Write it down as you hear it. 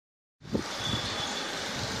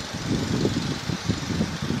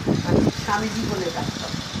স্বামীজি বলে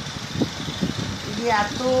ডাকতাম। তিনি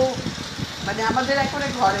এত মানে আমাদের একেবারে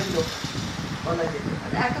ঘরের লোক বলা যেতে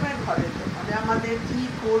পারে, একেবারে ঘরের লোক। মানে আমাদের কি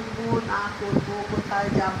করব না করব, কোথায়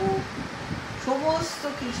যাব, সমস্ত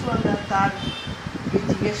কিছু আমরা তারকে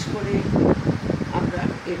জিজ্ঞেস করে আমরা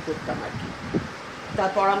করতাম আর কি।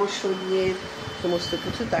 তার পরামর্শ নিয়ে সমস্ত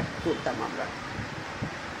কিছু তা করতাম আমরা।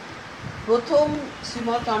 প্রথম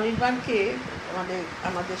শ্রীমৎ অনির্বাণকে মানে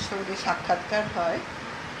আমাদের সঙ্গে সাক্ষাৎকার হয়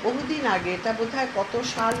বহুদিন আগে, এটা বোধহয় কত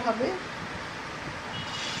সাল হবে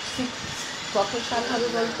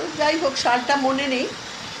বলতো, যাই হোক সালটা মনে নেই।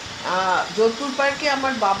 যোধপুর পার্কে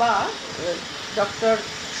আমার বাবা doctor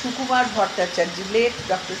Sukumar Bhattacharya, late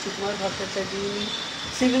doctor Sukumar Bhattacharya, উনি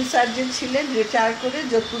সিভিল সার্জন ছিলেন, রিটায়ার করে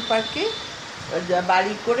যোধপুর পার্কে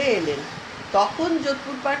বাড়ি করে এলেন। তখন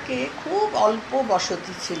যোধপুর পার্কে খুব অল্প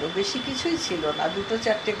বসতি ছিল, বেশি কিছুই ছিল না,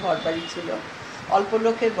 2-4টে ঘর বাড়ি ছিল, অল্প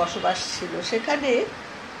লোকের বসবাস ছিল। সেখানে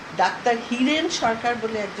ডাক্তার হীরেন সরকার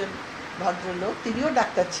বলে একজন ভদ্রলোক, তিনিও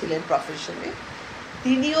ডাক্তার ছিলেন প্রফেশনে,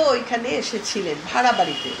 তিনিও ওইখানে এসেছিলেন ভাড়া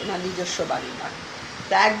বাড়িতে, ওনার নিজস্ব বাড়ি নয়।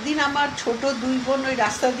 তা একদিন আমার ছোট 2 বোন ওই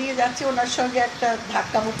রাস্তা দিয়ে যাচ্ছে, ওনার সঙ্গে একটা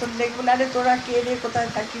ধাক্কা মতন লেগে বলে, আরে তোরা কে রে, কোথায়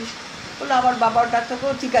থাকিস? বললো আমার বাবার ডাক্তার।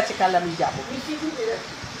 ঠিক আছে কাল আমি যাবো।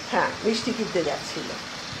 হ্যাঁ, মিষ্টি কিনতে যাচ্ছিল।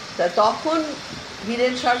 তা তখন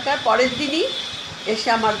বীরেন সরকার পরের দিনই এসে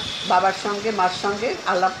আমার বাবার সঙ্গে মার সঙ্গে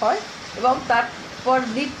আলাপ হয়, এবং তারপর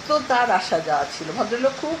নিত্য তার আসা যাওয়া ছিল।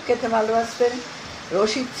 ভদ্রলোক খুব খেতে ভালোবাসতেন,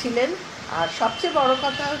 রসিক ছিলেন। আর সবচেয়ে বড়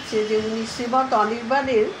কথা হচ্ছে যে উনি শ্রীমৎ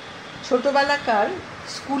অনির্বাণের ছোটোবেলাকার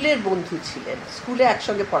স্কুলের বন্ধু ছিলেন, স্কুলে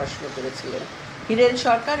একসঙ্গে পড়াশুনো করেছিলেন হীরেন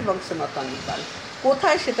সরকার এবং শ্রীমৎ অনির্বাণ।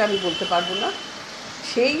 কোথায় সেটা আমি বলতে পারবো না।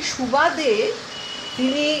 সেই সুবাদে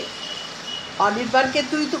তিনি অনির্বাণকে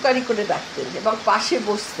তুই তুকারি করে ডাকতেন এবং পাশে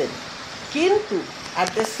বসতেন, কিন্তু অ্যাট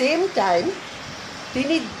দ্য সেম টাইম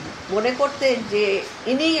তিনি মনে করতেন যে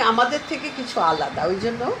ইনি আমাদের থেকে কিছু আলাদা, ওই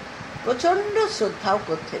জন্য প্রচণ্ড শ্রদ্ধাও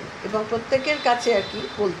করতেন এবং প্রত্যেকের কাছে আর কি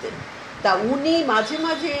বলতেন। তা উনি মাঝে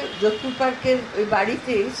মাঝে যোধপুর পার্কের ওই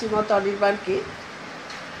বাড়িতে শ্রীমৎ অনির্বাণকে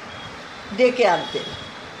ডেকে আনতেন,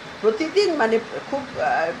 প্রতিদিন মানে খুব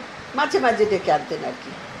মাঝে মাঝে ডেকে আনতেন আর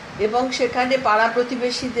কি। এবং সেখানে পাড়া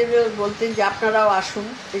প্রতিবেশীদেরও বলতেন যে আপনারাও আসুন,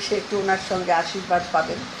 এসে একটু ওনার সঙ্গে আশীর্বাদ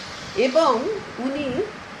পাবেন। এবং উনি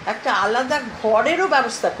একটা আলাদা ঘরেরও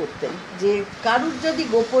ব্যবস্থা করতেন, যে কারুর যদি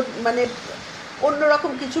গোপন মানে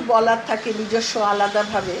অন্যরকম কিছু বলার থাকে নিজস্ব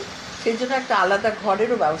আলাদাভাবে, সেই জন্য একটা আলাদা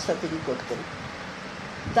ঘরেরও ব্যবস্থা তিনি করতেন।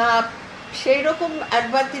 তা সেই রকম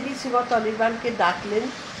একবার তিনি শ্রীমৎ অনির্বাণকে ডাকলেন,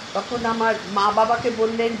 তখন আমার মা বাবাকে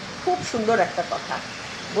বললেন খুব সুন্দর একটা কথা,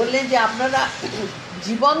 বললেন যে আপনারা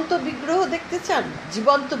জীবন্ত বিগ্রহ দেখতে চান?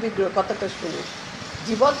 জীবন্ত বিগ্রহ, কথাটা শুনুন,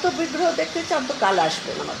 জীবন্ত বিগ্রহ দেখতে চান তো কাল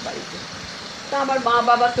আসবেন আমার বাড়িতে। তা আমার মা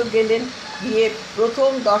বাবা তো গেলেন, গিয়ে প্রথম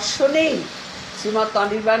দর্শনেই শ্রীমৎ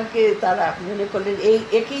অনির্বাণকে তারা মনে করলেন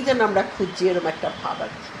একেই যেন আমরা খুঁজছি, এরকম একটা ভাব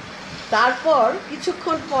আর কি। তারপর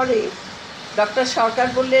কিছুক্ষণ পরে ডক্টর সরকার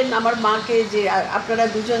বললেন আমার মাকে যে আপনারা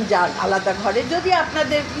দুজন যান আলাদা ঘরে, যদি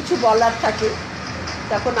আপনাদের কিছু বলার থাকে।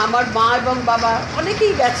 তখন আমার মা এবং বাবা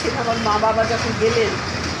অনেকেই গেছেন, আমার মা বাবা যখন গেলেন,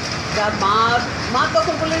 তার মা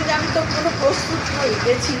তখন বললেন যে আমি তো কোনো প্রস্তুত নই,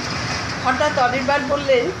 গেছি। হঠাৎ অনির্বাণ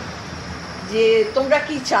বললেন যে তোমরা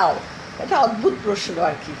কি চাও? এটা অদ্ভুত প্রশ্ন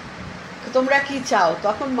আর কি, তোমরা কি চাও?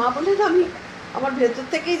 তখন মা বললেন আমি, আমার ভেতর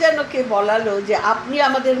থেকেই যেন কে বলালো যে আপনি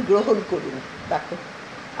আমাদের গ্রহণ করুন, দেখো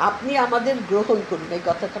আপনি আমাদের গ্রহণ করুন, এই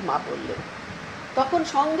কথাটা মা বললেন। তখন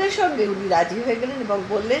সঙ্গে সঙ্গে উনি রাজি হয়ে গেলেন এবং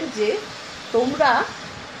বললেন যে তোমরা,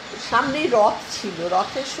 সামনেই রথ ছিল,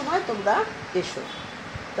 রথের সময় তোমরা এসো।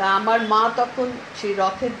 তা আমার মা তখন সেই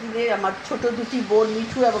রথের দিনে আমার ছোট 2টি বোন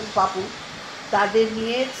মিঠু এবং পাপু, তাদের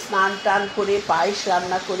নিয়ে স্নান টান করে পায়েস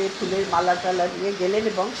রান্না করে ফুলের মালা টালা নিয়ে গেলেন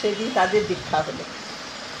এবং সেদিন তাদের দীক্ষা হলো।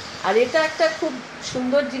 আর এটা একটা খুব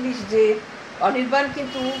সুন্দর জিনিস যে অনির্বাণ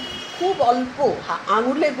কিন্তু খুব অল্প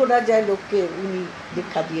আঙুলে গোনা যায় লোককে উনি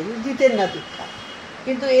দীক্ষা দিয়ে দিতেন না দীক্ষা,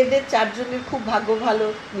 কিন্তু এদের 4 জনের খুব ভাগ্য ভালো,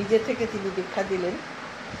 নিজে থেকে তিনি দীক্ষা দিলেন।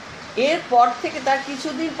 এরপর থেকে তার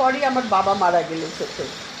কিছুদিন পরই আমার বাবা মারা গেলেন, ছোট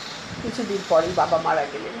কিছুদিন পরই বাবা মারা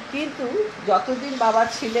গেলেন। কিন্তু যতদিন বাবা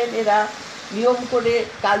ছিলেন এরা নিয়ম করে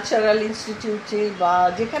কালচারাল ইনস্টিটিউটে বা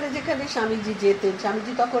যেখানে যেখানে স্বামীজি যেতেন,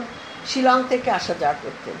 স্বামীজি তখন শিলং থেকে আসা যাওয়া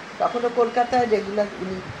করতেন, তখনও কলকাতায় রেগুলার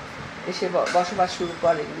উনি এসে বসবাস শুরু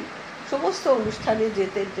করেননি, সমস্ত অনুষ্ঠানে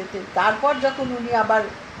যেতেন। তারপর যখন উনি আবার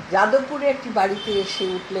যাদবপুরে একটি বাড়িতে এসে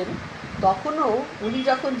উঠলেন, তখনও উনি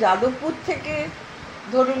যখন যাদবপুর থেকে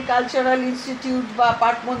ধরুন কালচারাল ইনস্টিটিউট বা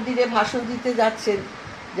পাট মন্দিরে ভাষণ দিতে যাচ্ছেন,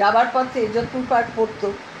 যাবার পথে যোধপুর পাট পড়তো,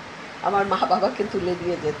 আমার মা বাবাকে তুলে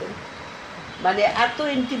দিয়ে যেতেন, মানে এত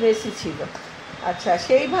ইন্টিমেসি ছিল। আচ্ছা,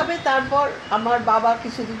 সেইভাবে তারপর আমার বাবা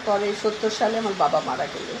কিছুদিন পরে 70 সালে আমার বাবা মারা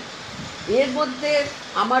গেলেন। এর মধ্যে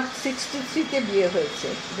আমার 63-তে বিয়ে হয়েছে,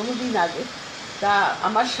 বহুদিন আগে। তা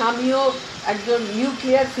আমার স্বামীও একজন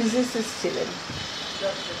নিউক্লিয়ার ফিজিসিস্ট ছিলেন,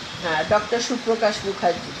 হ্যাঁ, ডক্টর সুপ্রকাশ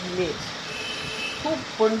মুখার্জি। খুব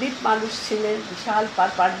পণ্ডিত মানুষ ছিলেন, বিশাল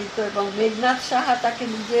পাণ্ডিত্য, এবং মেঘনাথ সাহা তাকে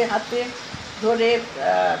নিজে হাতে ধরে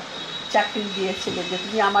চাকরি দিয়েছিলেন যে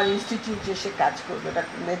তুমি আমার ইনস্টিটিউটে এসে কাজ করবে,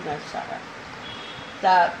 ডক্টর মেঘনাথ সাহা।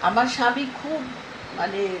 তা আমার স্বামী খুব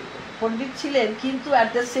মানে পণ্ডিত ছিলেন, কিন্তু at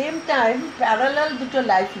the same time parallel দুটো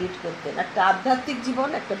লাইফ লিড করতেন, একটা আধ্যাত্মিক জীবন,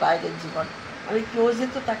 একটা বাইরের জীবন। আমি ক্লোজে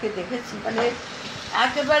তো তাকে দেখেছি, মানে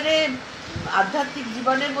একেবারে আধ্যাত্মিক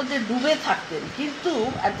জীবনের মধ্যে ডুবে থাকতেন, কিন্তু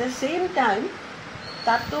অ্যাট দ্য সেম টাইম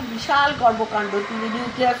তার তো বিশাল কর্মকাণ্ড। তিনি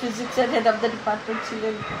নিউক্লিয়ার ফিজিক্সের হেড অফ দ্য ডিপার্টমেন্ট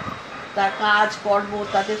ছিলেন, তার কাজ কর্ম,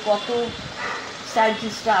 তাদের কত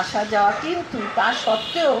সায়েন্টিস্টরা আসা যাওয়া, কিন্তু তা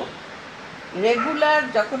সত্ত্বেও রেগুলার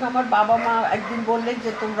যখন আমার বাবা মা একদিন বললেন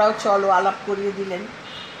যে তোমরাও চলো, আলাপ করিয়ে দিলেন,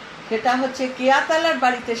 সেটা হচ্ছে কেয়াতালার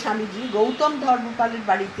বাড়িতে স্বামীজি গৌতম ধর্মপালের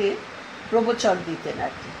বাড়িতে প্রবচন দিতেন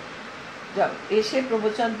আর কি। এসে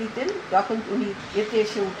প্রবচন দিতেন, যখন উনি এতে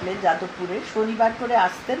এসে উঠলেন যাদবপুরে, শনিবার করে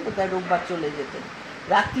আসতেন, বোধহয় রোববার চলে যেতেন,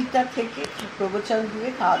 রাত্রিটা থেকে প্রবচন দিয়ে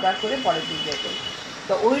খাওয়া দাওয়া করে পরের দিন যেতেন।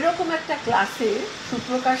 তো ওই রকম একটা ক্লাসে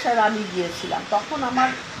সুপ্রকাশ আর আমি গিয়েছিলাম। তখন আমার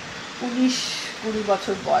 19-20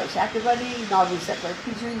 বছর বয়স, একেবারেই নভিস, একবার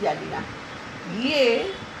কিছুই জানি না। গিয়ে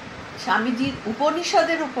স্বামীজির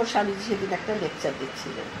উপনিষদের উপর স্বামীজি সেদিন একটা লেকচার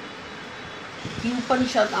দিচ্ছিলেন। কি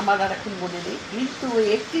উপনিষদ আমার আর এখন মনে নেই, কিন্তু ওই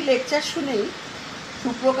একটি লেকচার শুনেই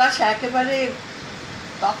সুপ্রকাশ একেবারে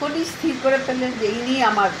তখনই স্থির করে ফেললেন যে ইনি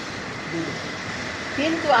আমার গুরু।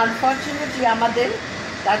 কিন্তু আনফর্চুনেটলি আমাদের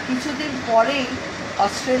তার কিছুদিন পরেই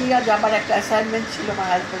অস্ট্রেলিয়া যাবার একটা অ্যাসাইনমেন্ট ছিল আমার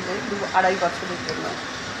হাজব্যান্ডের, 2-2.5 বছরের জন্য।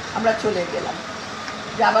 আমরা চলে গেলাম।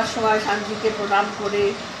 যাবার সময় স্বামীজিকে প্রণাম করে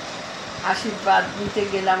আশীর্বাদ নিতে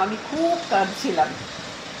গেলাম, আমি খুব কাঁদছিলাম।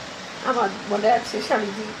 আমার মনে আছে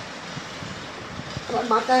স্বামীজি আমার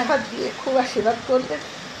মাথায় হাত দিয়ে খুব আশীর্বাদ করলেন,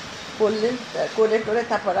 বললেন করে করে।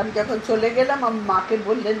 তারপর আমি যখন চলে গেলাম, আমার মাকে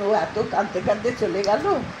বললেন ও এত কাঁদতে কাঁদতে চলে গেল,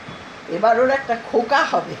 এবার ওর একটা খোকা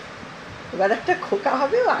হবে, এবার একটা খোকা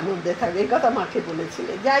হবে, ও আনন্দে থাকবে, এই কথা মাকে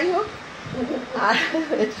বলেছিলেন। যাই হোক, আর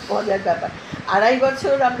মজার ব্যাপার, 2.5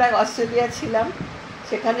 বছর আমরা অস্ট্রেলিয়া ছিলাম।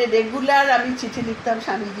 সেখানে রেগুলার আমি চিঠি লিখতাম,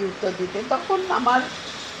 স্বামীজি উত্তর দিতেন। তখন আমার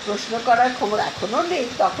প্রশ্ন করার ক্ষমতা এখনও নেই,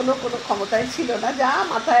 তখনও কোনো ক্ষমতাই ছিল না, যা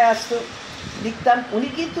মাথায় আসতো লিখতাম। উনি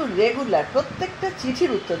কিন্তু রেগুলার প্রত্যেকটা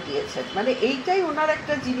চিঠির উত্তর দিয়েছেন। মানে এইটাই ওনার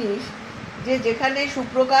একটা জিনিস, যে যেখানে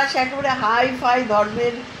সুপ্রকাশ একেবারে হাই ফাই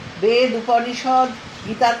ধর্মের বেদ, উপনিষদ,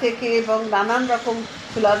 গীতা থেকে এবং নানান রকম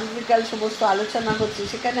ফিলসফিক্যাল সমস্ত আলোচনা হচ্ছে,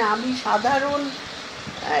 সেখানে আমি সাধারণ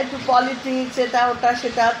একটু পলিটিক্স, এটা ওটা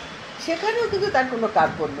সেটা, সেখানেও কিন্তু তার কোনো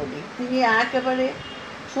কার্পণ্য নেই। তিনি একেবারে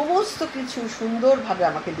সমস্ত কিছু সুন্দরভাবে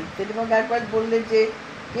আমাকে লিখতেন। এবং একবার বললেন যে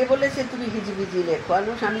কে বলেছে তুমি হিজিবিজি লেখো? আর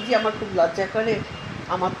স্বামীজি আমার খুব লজ্জা করে,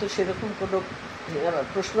 আমার তো সেরকম কোনো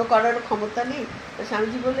প্রশ্ন করার ক্ষমতা নেই। তো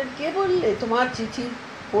স্বামীজি বললেন কে বললে? তোমার চিঠি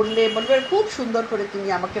পড়লে বলবে, খুব সুন্দর করে তিনি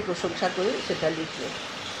আমাকে প্রশংসা করে সেটা লিখলে।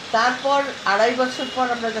 তারপর 2.5 বছর পর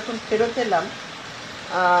আমরা যখন ফেরত এলাম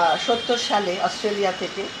 70 সালে অস্ট্রেলিয়া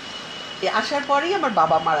থেকে, আসার পরেই আমার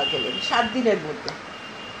বাবা মারা গেলেন 7 দিনের মধ্যে।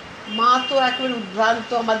 মা তো একেবারে উদ্ভ্রান্ত।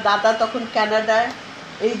 আমার দাদা তখন কানাডায়,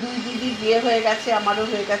 এই 2 দিদির বিয়ে হয়ে গেছে, আমারও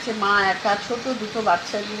হয়ে গেছে, মা একা ছোট 2টো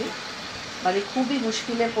বাচ্চা নিয়ে মানে খুবই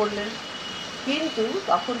মুশকিলে পড়লেন। কিন্তু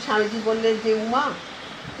তখন স্বামীজি বললেন যে উমা,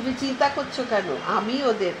 তুমি চিন্তা করছো কেন, আমি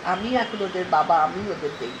এখন ওদের বাবা, আমি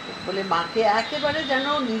ওদের দেখব বলে মাকে একেবারে যেন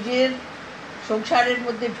নিজের সংসারের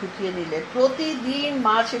মধ্যে ঢুকিয়ে নিলেন। প্রতিদিন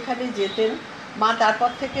মা সেখানে যেতেন। মা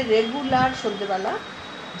তারপর থেকে রেগুলার সন্ধ্যেবেলা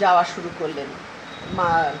যাওয়া শুরু করলেন। মা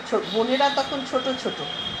বোনেরা তখন ছোট ছোট,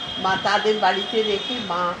 মা তাদের বাড়িতে রেখে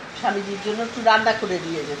মা স্বামীজির জন্য একটু রান্না করে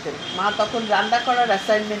দিয়ে যেতেন। মা তখন রান্না করার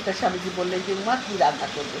অ্যাসাইনমেন্টটা স্বামীজি বললেন যে উমা তুমি রান্না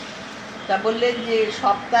করবে। তা বললেন যে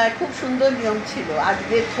সপ্তাহে খুব সুন্দর নিয়ম ছিল,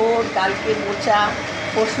 আজকে থোড়, কালকে মোচা,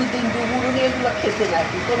 পরশু দিন ডুমুর, উনি এগুলো খেতেন আর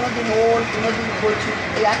কি। কোনো দিন ওল, কোনো দিন কচু,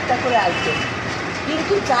 এই একটা করে আইটেম,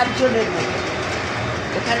 কিন্তু 4 জনের মধ্যে।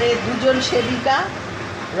 এখানে 2 জন সেবিকা,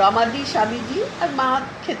 রমাদি, স্বামীজি আর মা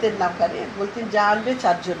খেতেন না ওখানে, বলতেন যা আনবে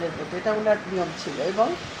 4 জনের মধ্যে, এটা ওনার নিয়ম ছিল। এবং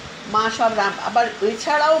মা সব আবার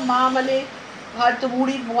এছাড়াও মা মানে হয়তো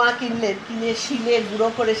মুড়ির মোয়া কিনলেন, কিনে শিলে গুঁড়ো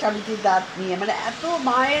করে স্বামীজির দাঁত নিয়ে, মানে এত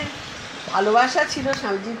মায়ের ভালোবাসা ছিল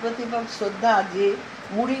স্বামীজির প্রতি এবং শ্রদ্ধা, যে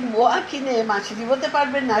মুড়ির মোয়া কিনে মা চিবোতে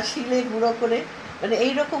পারবেন না, শিলে গুঁড়ো করে, মানে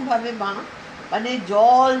এইরকমভাবে মা, মানে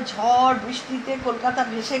জল ঝড় বৃষ্টিতে কলকাতা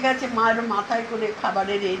ভেসে গেছে, মায়ের মাথায় করে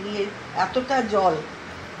খাবারের নিয়ে এতটা জল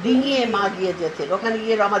ডিঙিয়ে মা গিয়ে যেতেন, ওখানে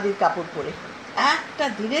গিয়ে রমাদির কাপড় পরে। একটা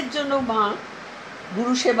দিনের জন্য মা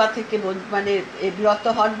গুরু সেবা থেকে মানে বিরত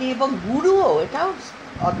হননি, এবং গুরুও, এটাও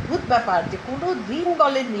অদ্ভুত ব্যাপার যে কোনো দিন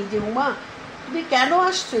বলেননি যে উমা তুমি কেন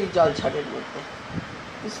আসছো এই জলঝড়ের মধ্যে,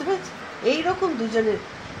 বুঝতে পেরেছি? এইরকম দুজনের।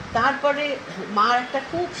 তারপরে মার একটা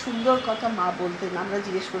খুব সুন্দর কথা মা বলতেন, আমরা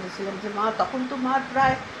জিজ্ঞেস করেছিলাম যে মা তখন তো মার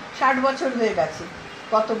প্রায় 60 বছর হয়ে গেছে,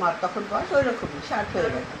 কত মার তখন বয়স? ওই রকমই 60 হয়ে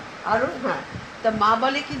গেছে আরও। হ্যাঁ, তা মা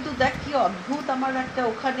বলে কিন্তু দেখ কি অদ্ভুত, আমার একটা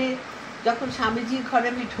ওখানে যখন স্বামীজির ঘরে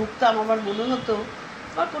আমি ঢুকতাম আমার মনে হতো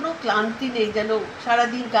আমার কোনো ক্লান্তি নেই, যেন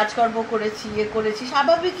সারাদিন কাজকর্ম করেছি, করেছি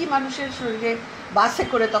স্বাভাবিকই মানুষের শরীরে। বাসে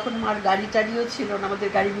করে, তখন মার গাড়ি টাড়িও ছিল না, আমাদের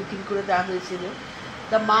গাড়ি বুকিং করে দেওয়া হয়েছিল,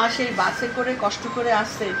 তা মা সেই বাসে করে কষ্ট করে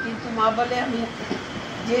আসতেন, কিন্তু মা বলে আমি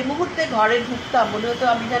যে মুহূর্তে ঘরে ঢুকতাম মনে হতো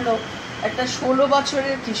আমি যেন একটা 16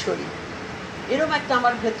 বছরের কিশোরী, এরকম একটা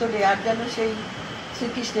আমার ভেতরে, আর যেন সেই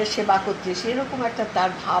শ্রীকৃষ্ণের সেবা করতে সেরকম একটা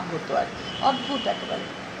তার ভাব হতো আর কি, অদ্ভুত একেবারে।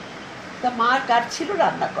 তা মার কাজ ছিল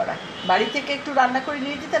রান্না করা, বাড়ি থেকে একটু রান্না করে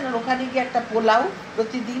নিয়ে যেতেন, আর ওখানে গিয়ে একটা পোলাও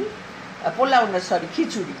প্রতিদিন, পোলাও না সরি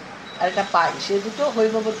খিচুড়ি, আর একটা পাই, সে দুটো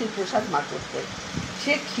হৈমবতীর প্রসাদ মা করতেন।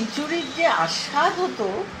 সে খিচুড়ির যে আস্বাদ হতো,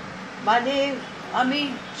 মানে আমি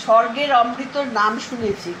স্বর্গের অমৃতর নাম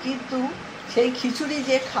শুনেছি, কিন্তু সেই খিচুড়ি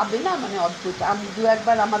যে খাবে না, মানে অদ্ভুত। আমি দু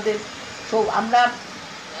একবার আমাদের আমরা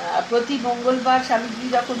প্রতি মঙ্গলবার স্বামীজি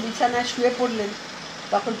যখন বিছানায় শুয়ে পড়লেন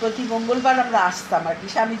তখন প্রতি মঙ্গলবার আমরা আসতাম আর কি,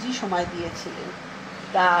 স্বামীজি সময় দিয়েছিলেন।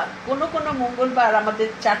 তা কোনো কোনো মঙ্গলবার আমাদের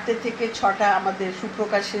 4টে থেকে 6টা আমাদের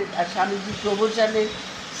সুপ্রকাশের আর স্বামীজি প্রবচনের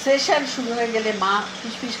সেশন শুরু হয়ে গেলে মা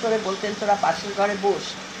ফিসফিস করে বলতেন তোরা পাশের ঘরে বস,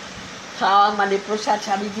 খাওয়া মানে প্রসাদ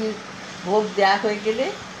স্বামীজির ভোগ দেয়া হয়ে গেলে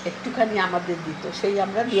একটুখানি আমাদের দিত, সেই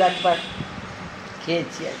আমরা দু একবার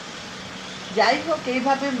খেয়েছি আর কি। যাই হোক,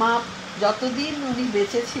 এইভাবে মা যতদিন উনি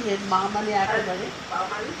বেঁচে ছিলেন, মা মানে একেবারে,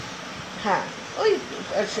 হ্যাঁ ওই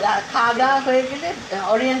খাওয়া দাওয়া হয়ে গেলে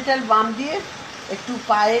ওরিয়েন্টাল বাম দিয়ে একটু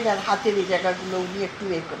পায়ের আর হাতের এই জায়গাগুলো উনি একটু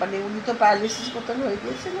মানে উনি তো প্যারালাইসিস মতন হয়ে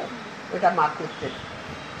গিয়েছিল, ওটা মা করতেন।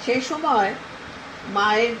 সেই সময়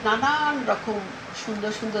মায়ের নানান রকম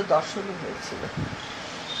সুন্দর সুন্দর দর্শনও হয়েছিল,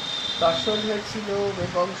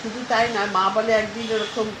 এবং শুধু তাই নয়, মা বলে একদিন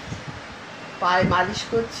এরকম পায়ে মালিশ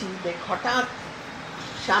করছি, দেখ হঠাৎ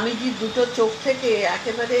স্বামীজির দুটো চোখ থেকে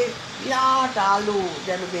একেবারে বিরাট আলো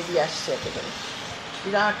যেন বেরিয়ে আসছে, একেবারে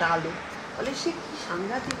বিরাট আলো, বলে সে কি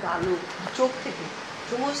সাংঘাতিক আলো, চোখ থেকে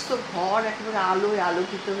সমস্ত ঘর একেবারে আলোয়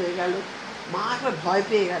আলোকিত হয়ে গেল। মা একবার ভয়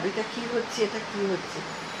পেয়ে গেল, এটা কি হচ্ছে, এটা কি হচ্ছে।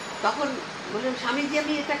 তখন বললাম স্বামীজি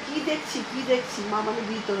আমি এটা কি দেখছি। মা মানে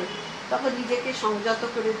ভীত হয়ে, তখন নিজেকে সংযত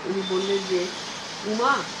করে উনি বললেন যে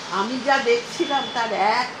উমা আমি যা দেখছিলাম তার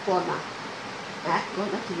এক কণা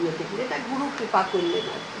তুমিও দেখলে, এটা গুরু কৃপা করলেন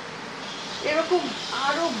আর কি। এরকম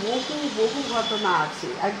আরো বহু বহু ঘটনা আছে।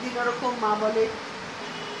 একদিন ওরকম মা বলে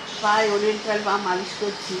পায়ে ওরিয়েন্টাল বা মালিশ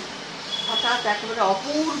করছি, হঠাৎ একেবারে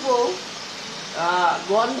অপূর্ব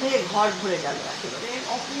গন্ধে ঘর ভরে গেল, একেবারে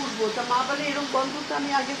অপূর্ব। তা মা বলে এরকম গন্ধ তো আমি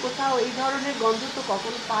আগে কোথাও, এই ধরনের গন্ধ তো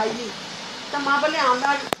কখনো পাইনি। তা মা বলে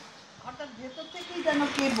আমার হঠাৎ ভেতর থেকেই যেন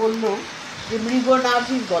কে বললো যে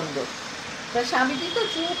মৃগনাভির গন্ধ। তা স্বামীজি তো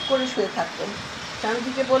চুপ করে শুয়ে থাকতেন,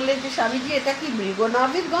 স্বামীজিকে বললেন যে স্বামীজি এটা কি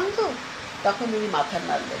মৃগনাভির গন্ধ? তখন উনি মাথা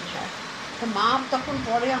নাড়লেন হ্যাঁ। তা মা তখন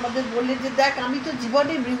পরে আমাদের বললেন যে দেখ আমি তো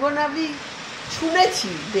জীবনে মৃগনাভি শুনেছি,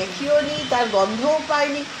 দেখিও নি, তার গন্ধও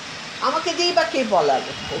পাইনি, আমাকে যেই বা কে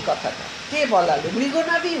বলালো ওই কথাটা, কে বলালো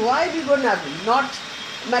মৃগনাভি, ওয়াই মৃগনাভি, নট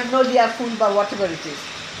ম্যাগনোলিয়া ফুল বা হোয়াট এভার ইট ইজ,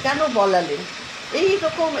 কেন বলালেন?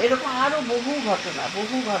 এরকম আরও বহু ঘটনা,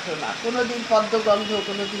 কোনোদিন পদ্মগন্ধ,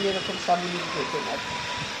 কোনোদিন এরকম সাময়িক ঘটনা।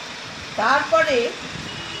 তারপরে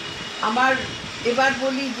আমার এবার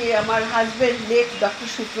বলি যে আমার husband late doctor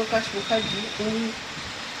Suprakash Mukherjee, উনি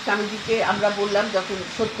স্বামীজিকে আমরা বললাম যখন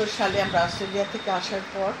 70 সালে আমরা অস্ট্রেলিয়া থেকে আসার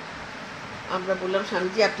পর আমরা বললাম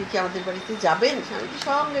স্বামীজি আপনি কি আমাদের বাড়িতে যাবেন? স্বামীজি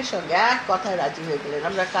সঙ্গে সঙ্গে এক কথায় রাজি হয়ে গেলেন।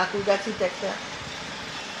 আমরা কাকুরগাছিতে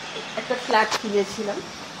একটা ফ্ল্যাট কিনেছিলাম,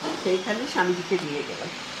 সেইখানে স্বামীজিকে নিয়ে গেলাম।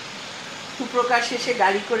 সুপ্রকাশ এসে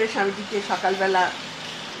গাড়ি করে স্বামীজিকে সকালবেলা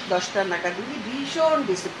 10টা নাগাদ, উনি ভীষণ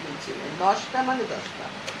ডিসিপ্লিন ছিলেন, 10টা মানে 10টা,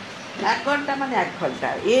 1 ঘন্টা মানে 1 ঘন্টা,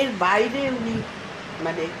 এর বাইরে উনি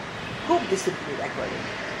মানে খুব ডিসিপ্লিন একবারে।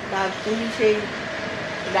 তা উনি সেই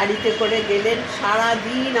গাড়িতে করে গেলেন,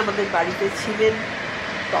 সারাদিন আমাদের বাড়িতে ছিলেন।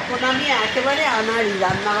 তখন আমি একেবারে আনাড়ি,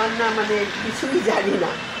 রান্নাবান্না মানে কিছুই জানি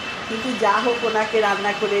না, কিন্তু যা হোক ওনাকে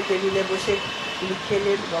রান্না করে টেবিলে বসে উনি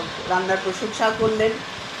খেলেন, রান্নার প্রশংসা করলেন।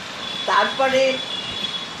 তারপরে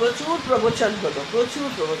প্রচুর প্রবচন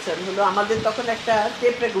হলো। আমাদের তখন একটা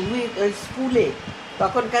টেপ ওই স্কুলে,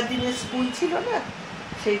 তখনকার দিনে স্কুল ছিল না,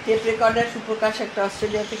 সেই টেপ রেকর্ডার সুপ্রকাশ একটা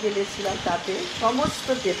অস্ট্রেলিয়া থেকে এনেছিলাম, তাতে সমস্ত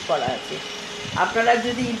টেপ করা আছে। আপনারা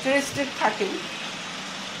যদি ইন্টারেস্টেড থাকেন,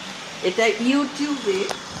 এটা ইউটিউবে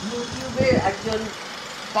ইউটিউবে একজন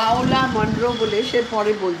পাওলা মনরো বলে, সে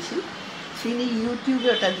পরে বলছি, তিনি ইউটিউবে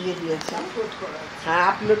ওটা দিয়ে দিয়েছেন, হ্যাঁ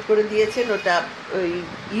আপলোড করে দিয়েছেন। ওটা ওই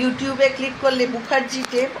ইউটিউবে ক্লিক করলে মুখার্জি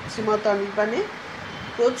টেপ শ্রীমত অনির্বাণে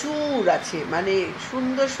প্রচুর আছে, মানে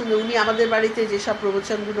সুন্দর সুন্দর। উনি আমাদের বাড়িতে যেসব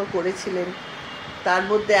প্রবচনগুলো করেছিলেন তার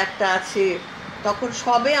মধ্যে একটা আছে, তখন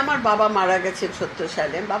সবে আমার বাবা মারা গেছেন 70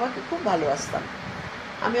 সালে, আমি বাবাকে খুব ভালোবাসতাম।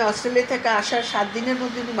 আমি অস্ট্রেলিয়া থেকে আসার 7 দিনের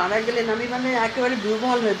মধ্যে উনি মারা গেলেন, আমি মানে একেবারে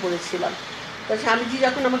দুর্বল হয়ে পড়েছিলাম। তা স্বামীজি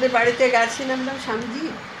যখন আমাদের বাড়িতে গেছিলাম, স্বামীজি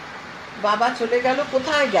বাবা চলে গেল,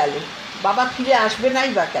 কোথায় গেল, বাবা ফিরে আসবে নাই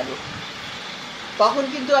বা কেন? তখন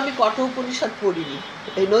কিন্তু আমি কঠ উপনিষদ পড়িনি,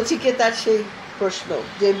 এই নচিকেতার সেই প্রশ্ন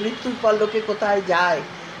যে মৃত্যুর পর লোকে কোথায় যায়,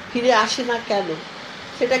 ফিরে আসে না কেন,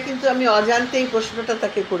 সেটা কিন্তু আমি অজান্তেই প্রশ্নটা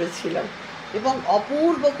তাকে করেছিলাম এবং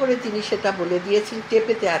অপূর্ব করে তিনি সেটা বলে দিয়েছেন।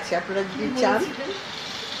 টেপেতে আছে, আপনারা যদি চান,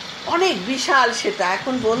 অনেক বিশাল, সেটা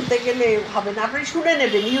এখন বলতে গেলে হবে না, আপনি শুনে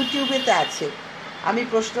নেবেন, ইউটিউবেতে আছে। আমি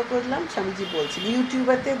প্রশ্ন করলাম, স্বামীজি বলছেন,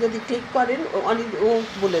 ইউটিউবেতে যদি ক্লিক করেন ও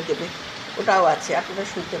বলে দেবে, ওটাও আছে, আপনারা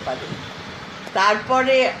শুনতে পারেন।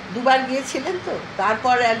 তারপরে দুবার গিয়েছিলেন তো,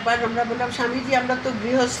 তারপর একবার আমরা বললাম, স্বামীজি আমরা তো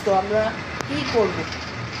গৃহস্থ, আমরা কি করব?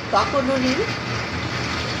 তখন উনি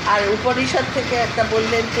আর উপনিষদ থেকে একটা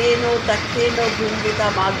বললেন, তেন ভৃঙ্গিতা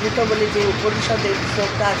মাগৃত বলে যে উপনিষদের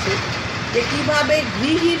শ্লোকটা আছে, যে কীভাবে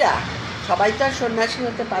গৃহীরা, সবাই তো আর সন্ন্যাসী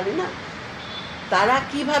হতে পারে না, তারা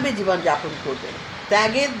কিভাবে জীবনযাপন করবেন,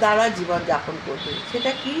 ত্যাগের দ্বারা জীবনযাপন করবেন।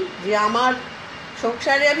 সেটা কি, যে আমার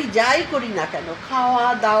সংসারে আমি যাই করি না কেন, খাওয়া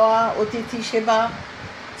দাওয়া, অতিথি সেবা,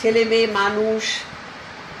 ছেলে মেয়ে মানুষ,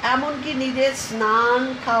 এমনকি নিজের স্নান,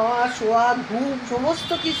 খাওয়া, শোয়া, ঘুম, সমস্ত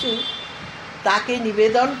কিছু তাকে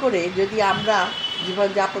নিবেদন করে যদি আমরা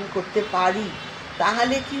জীবনযাপন করতে পারি,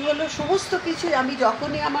 তাহলে কি হলো, সমস্ত কিছু আমি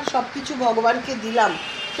যখনই আমার সব কিছু ভগবানকে দিলাম,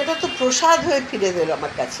 সেটা তো প্রসাদ হয়ে ফিরে দিল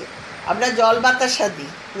আমার কাছে। আমরা জল বাতাসা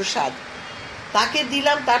দিই, প্রসাদ তাকে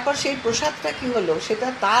দিলাম, তারপর সেই প্রসাদটা কি হলো, সেটা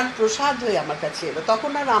তার প্রসাদ হয়ে আমার কাছে এলো,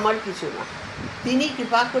 তখন আর আমার কিছু না, তিনি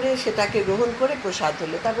কৃপা করে সেটাকে গ্রহণ করে প্রসাদ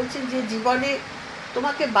হলো। তা বলছেন যে জীবনে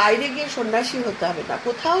তোমাকে বাইরে গিয়ে সন্ন্যাসী হতে হবে না,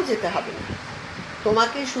 কোথাও যেতে হবে না,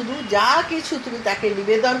 তোমাকে শুধু যা কিছু তুমি তাকে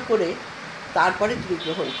নিবেদন করে তারপরে তুমি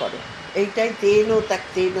গ্রহণ করো। এইটাই তেন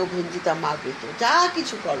ভঞ্জিতা মাগৃত, যা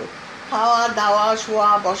কিছু করো, খাওয়া দাওয়া,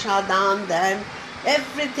 শোয়া বসা, দান ধ্যান,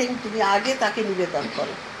 এভরিথিং তুমি আগে তাকে নিবেদন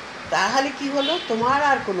করো, তাহলে কি হলো, তোমার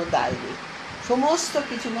আর কোনো দায় নেই, সমস্ত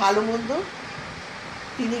কিছু ভালো মন্দ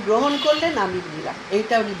তিনি গ্রহণ করলেন, আমি নিলাম,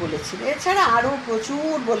 এইটা উনি বলেছিলেন। এছাড়া আরও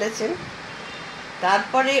প্রচুর বলেছেন।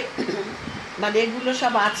 তারপরে মানে এগুলো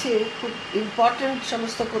সব আছে, খুব ইম্পর্টেন্ট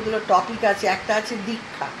সমস্ত কতগুলো টপিক আছে। একটা আছে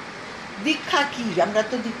দীক্ষা। দীক্ষা কি, আমরা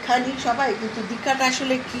তো দীক্ষা নিই সবাই, কিন্তু দীক্ষাটা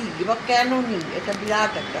আসলে কি এবং কেন নিই, এটা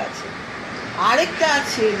বিরাট একটা আছে। আরেকটা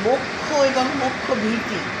আছে মোক্ষ এবং মোক্ষ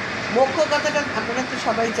ভীতি। মোক্ষ কথাটা আপনারা তো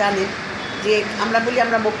সবাই জানেন, যে আমরা বলি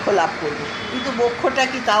আমরা মোক্ষ লাভ করব, কিন্তু মোক্ষটা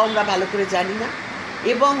কি তাও আমরা ভালো করে জানি না।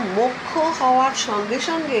 এবং মোক্ষ হওয়ার সঙ্গে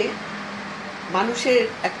সঙ্গে মানুষের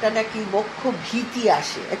একটা নাকি মোক্ষ ভীতি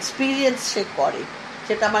আসে, এক্সপিরিয়েন্স সে করে।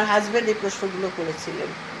 সেটা আমার হাজব্যান্ড এই প্রশ্নগুলো করেছিলেন,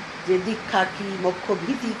 যে দীক্ষা কি, মোক্ষ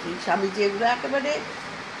ভীতি কি। স্বামীজি এগুলো একেবারে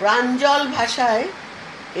প্রাঞ্জল ভাষায়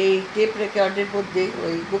এই টেপ রেকর্ডের মধ্যে,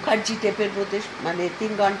 ওই মুখার্জি টেপের মধ্যে, মানে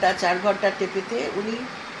 3 ঘন্টা 4 ঘন্টা টেপেতে উনি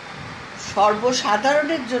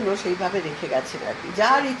সর্বসাধারণের জন্য সেইভাবে রেখে গেছেন আর কি,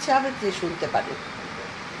 যার ইচ্ছা হবে যে শুনতে পারে।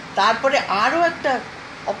 তারপরে আরও একটা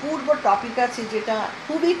অপূর্ব টপিক আছে, যেটা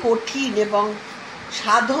খুবই কঠিন এবং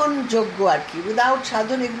সাধনযোগ্য আর কি, উইদাউট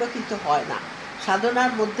সাধন এগুলো কিন্তু হয় না,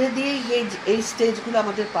 সাধনার মধ্যে দিয়েই এই স্টেজগুলো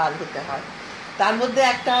আমাদের পার হতে হয়। তার মধ্যে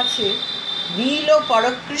একটা আছে নীল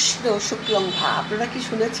পরকৃষ্ণ শুক্লংভা। আপনারা কি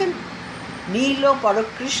শুনেছেন? নীল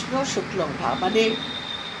পরকৃষ্ণ শুক্লংভা মানে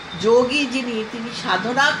যোগী যিনি, তিনি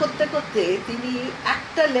সাধনা করতে করতে তিনি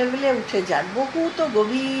একটা লেভেলে উঠে যান, বহু তো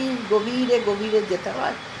গভীরে গভীরে যেতে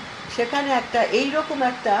হয়, সেখানে একটা এইরকম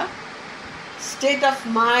একটা স্টেট অফ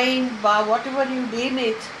মাইন্ড বা হোয়াট এভার ইউ নেম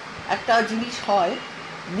ইট, একটা জিনিস হয়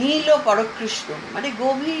নীল ও পরকৃষ্ণ, মানে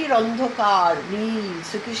গভীর অন্ধকার নীল,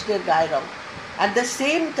 শ্রীকৃষ্ণের গায়ের রং। অ্যাট দ্য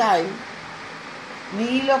সেম টাইম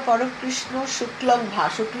নীল ও পরকৃষ্ণ শুক্লং ভা।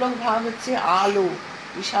 শুক্লং ভা হচ্ছে আলো,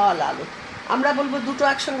 বিশাল আলো। আমরা বলবো দুটো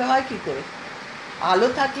একসঙ্গে হয় কি করে? আলো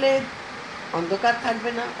থাকলে অন্ধকার থাকবে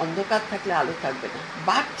না, অন্ধকার থাকলে আলো থাকবে না,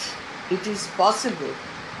 but it is possible,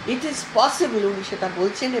 it is possible, উনি সেটা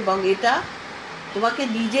বলছেন। এবং এটা তোমাকে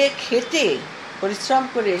নিজে খেটে পরিশ্রম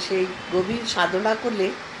করে সেই গভীর সাধনা করলে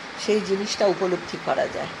সেই জিনিসটা উপলব্ধি করা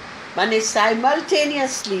যায়। মানে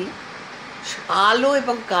সাইমালটেনিয়াসলি আলো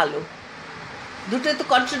এবং কালো দুটো তো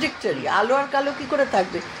কন্ট্রাডিক্টরি। আলো আর কালো কি করে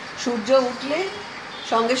থাকবে? সূর্য উঠলে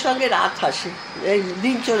সঙ্গে সঙ্গে রাত আসে,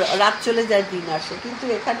 রাত চলে যায়, দিন আসে। কিন্তু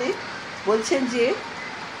এখানে বলছেন যে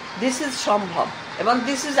দিস ইজ সম্ভব এবং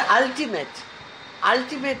দিস ইজ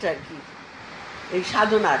আলটিমেট আর কি এই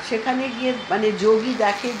সাধনার। সেখানে গিয়ে মানে যোগী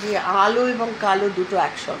দেখে যে আলো এবং কালো দুটো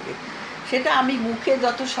একসঙ্গে। সেটা আমি মুখে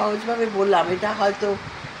যত সহজভাবে বললাম, এটা হয়তো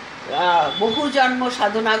বহু জন্ম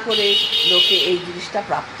সাধনা করে লোকে এই জিনিসটা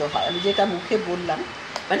প্রাপ্ত হয়। আমি যেটা মুখে বললাম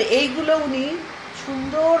মানে এইগুলো উনি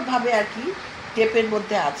সুন্দরভাবে আর কি টেপের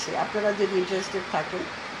মধ্যে আছে, আপনারা যদি ইন্টারেস্টেড থাকেন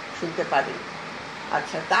শুনতে পারেন।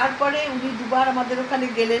 আচ্ছা, তারপরে উনি দুবার আমাদের ওখানে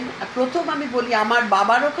গেলেন। প্রথম আমি বলি আমার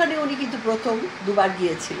বাবার ওখানে উনি কিন্তু প্রথম দুবার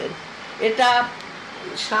গিয়েছিলেন। এটা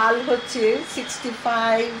সাল হচ্ছে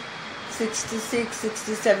 65, 66,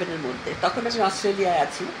 67-এর মধ্যে। তখন আমি অস্ট্রেলিয়ায়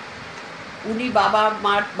আছি। উনি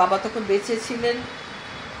বাবা তখন বেঁচে ছিলেন।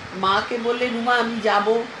 মাকে বললেন উমা আমি যাব।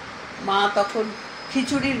 মা তখন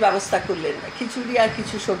খিচুড়ির ব্যবস্থা করলেন, খিচুড়ি আর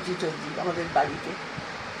কিছু সবজি টবজি আমাদের বাড়িতে।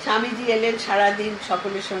 স্বামীজি এলেন, সারাদিন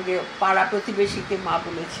সকলের সঙ্গে পাড়া প্রতিবেশীকে মা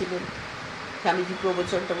বলেছিলেন। স্বামীজি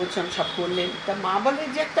প্রবচন টবচন সব করলেন। তা মা বলে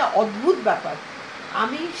যে একটা অদ্ভুত ব্যাপার,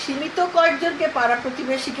 আমি সীমিত কয়েকজনকে পাড়া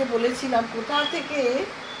প্রতিবেশীকে বলেছিলাম, কোথা থেকে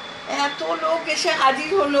এত লোক এসে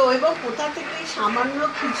হাজির হলো এবং কোথা থেকে সামান্য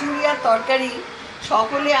খিচুড়ি আর তরকারি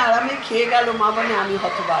সকলে আরামে খেয়ে গেল। মা বলে আমি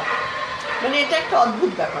হতবাক, মানে এটা একটা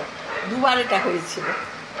অদ্ভুত ব্যাপার। দুবার এটা হয়েছিল।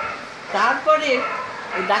 তারপরে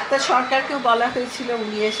ডাক্তার সরকারকেও বলা হয়েছিল,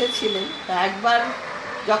 উনি এসেছিলেন। তা একবার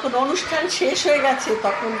যখন অনুষ্ঠান শেষ হয়ে গেছে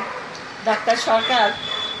তখন ডাক্তার সরকার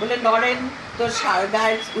বলে নরেন তোর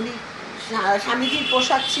গায়ের, উনি স্বামীজির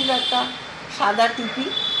পোশাক ছিল একটা সাদা টুপি,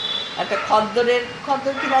 একটা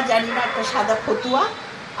খদ্দর কিনা জানি না, একটা সাদা ফতুয়া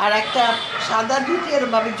আর একটা সাদা ধুতি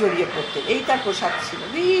এরমভাবে জড়িয়ে পড়তেন। এই তার পোশাক ছিল,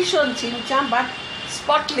 ভীষণ ছিমছাম বাট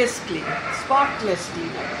স্পটলেস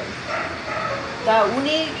ক্লিন একদম। তা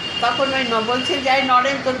উনি তখন ওই বলছে যাই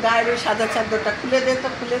নরেন তোর গায়ের ওই সাদা চাদরটা খুলে দে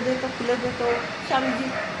তো। স্বামীজি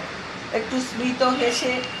একটু স্মিত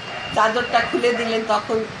হেসে চাদরটা খুলে দিলেন।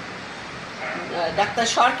 তখন ডাক্তার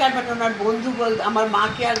সরকার মানে ওনার বন্ধু আমার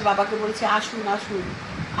মাকে আর বাবাকে বলছে আসুন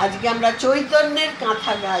আজকে আমরা চৈতন্যের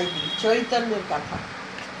কাঁথা গাই দিই, চৈতন্যের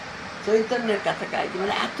কাঁথা গাই দিই।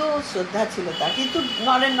 মানে এত শ্রদ্ধা ছিল তার। কিন্তু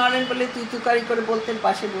নরেন বলে তুই তুকারি করে বলতেন,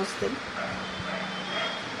 পাশে বসতেন।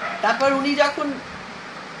 তারপর উনি যখন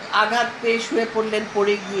আঘাত পেয়ে শুয়ে পড়লেন,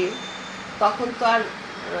 পড়ে গিয়ে তখন তো আর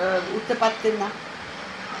উঠতে পারতেন না।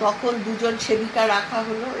 তখন দুজন সেবিকা রাখা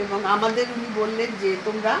হলো এবং আমাদের উনি বললেন যে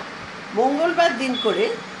তোমরা মঙ্গলবার দিন করে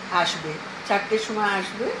আসবে, 4টের সময়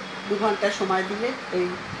আসবে, 2 ঘন্টা সময় দিলে। এই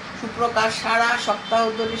সুপ্রকাশ সারা সপ্তাহ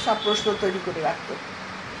ধরে সব প্রশ্ন তৈরি করে রাখতো,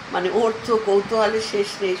 মানে ওর তো কৌতূহলের শেষ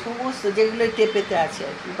নেই। সমস্ত যেগুলো টেপেতে আছে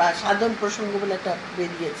আর কি, বা সাধন প্রসঙ্গ বলে একটা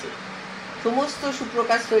বেরিয়েছে, সমস্ত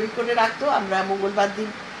সুপ্রকাশ তৈরি করে রাখতো। আমরা মঙ্গলবার দিন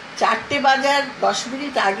 4টে বাজার 10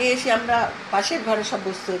 মিনিট আগে এসে আমরা পাশের ঘরে সব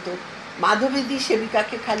বসতে হতো। মাধবীদি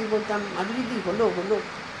সেবিকাকে খালি বলতাম মাধবীদি হলো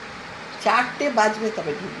 4টে বাজবে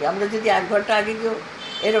তবে ঢুকবে। আমরা যদি 1 ঘন্টা আগে গিয়েও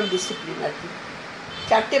এরম ডিসিপ্লিন আর কি।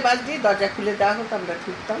 4টে বাজলেই দরজা খুলে দেওয়া হতো, আমরা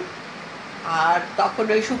ঢুকতাম। আর তখন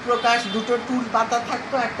ওই সুপ্রকাশ 2টো টুল পাতা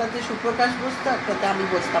থাকতো, একটাতে সুপ্রকাশ বসতো, একটাতে আমি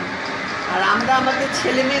বসতাম। আর আমরা আমাদের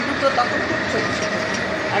ছেলে মেয়ে দুটো তখন খুব ছোট ছোট,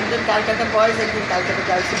 একজন ক্যালকাটা বয়েজ, একজন ক্যালকাটা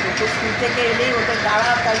গার্লসে পড়তো। স্কুল থেকে এলেই ওদের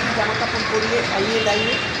তাড়াতাড়ি জামা কাপড় পরিয়ে খাইয়ে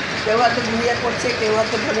দাইয়ে, কেউ হয়তো ঘুমিয়ে পড়ছে, কেউ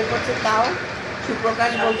হয়তো ঢলে পড়ছে, তাও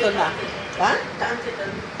সুপ্রকাশ বলতো না। হ্যাঁ,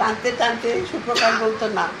 টানতে সুপ্রকাশ বলতো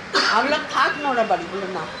না। আমরা থাক না, ওরা বাড়ি বলে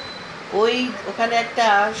না। ওখানে একটা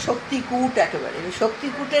শক্তিকূট, একেবারে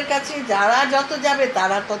শক্তিকূটের কাছে যারা যত যাবে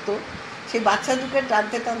তারা তত, সেই বাচ্চা দুটো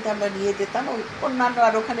টানতে আমরা নিয়ে যেতাম। অন্যান্য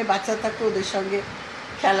আর ওখানে বাচ্চা থাকতো, ওদের সঙ্গে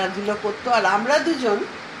খেলাধুলো করতো। আর আমরা দুজন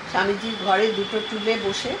স্বামীজির ঘরে 2টো টুলে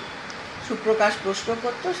বসে সুপ্রকাশ প্রশ্ন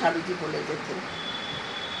করতো, স্বামীজি বলে যেতেন।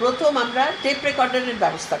 প্রথম আমরা টেপ রেকর্ডারের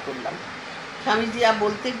ব্যবস্থা করলাম, স্বামীজি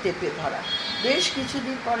বলতেন টেপে ধরা। বেশ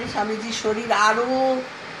কিছুদিন পরে স্বামীজির শরীর আরও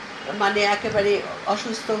মানে একেবারে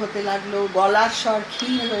অসুস্থ হতে লাগলো, গলার স্বর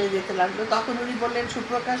ক্ষীণ হয়ে যেতে লাগলো। তখন উনি বললেন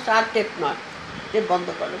সুপ্রকাশ আর টেপ নয়, টেপ বন্ধ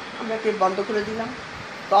করো। আমরা টেপ বন্ধ করে দিলাম।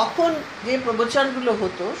 তখন যে প্রবচনগুলো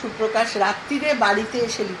হতো সুপ্রকাশ রাত্রিরে বাড়িতে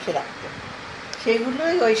এসে লিখে রাখতো,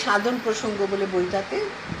 সেগুলোই ওই সাধন প্রসঙ্গ বলে বইটাতে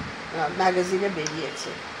ম্যাগাজিনে বেরিয়েছে।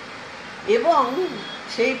 এবং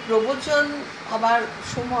সেই প্রবচন হবার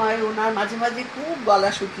সময় ওনার মাঝে মাঝে খুব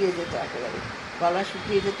গলা শুকিয়ে যেত, একেবারে গলা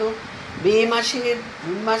শুকিয়ে যেত। মে মাসের,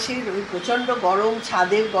 জুন মাসের ওই প্রচণ্ড গরম,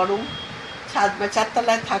 ছাদের গরম, ছাদ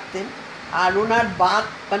 4তলায় থাকতেন। আর ওনার বাত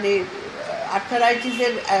মানে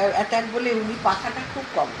আর্থারাইটিসের অ্যাটাক বলে উনি পাখাটা খুব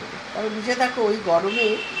কম করে, তবে বুঝে দেখো ওই গরমে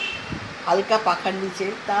হালকা পাখার নিচে।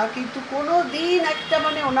 তা কিন্তু কোনো দিন একটা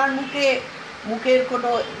মানে ওনার মুখের কোনো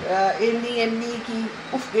এমনি কি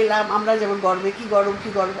উফ গেলাম আমরা, যেমন গরমে কি গরম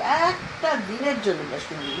একটা দিনের জন্য না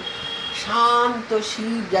শুনি। শান্ত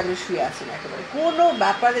শিব যেন শুয়ে আছেন, একেবারে কোনো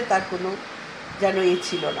ব্যাপারে তার কোনো যেন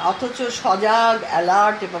ছিল না, অথচ সজাগ,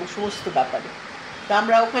 অ্যালার্ট এবং সমস্ত ব্যাপারে। তা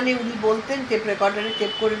আমরা ওখানে উনি বলতেন টেপ রেকর্ডারে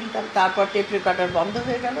টেপ করে নিতাম, তারপর টেপ রেকর্ডার বন্ধ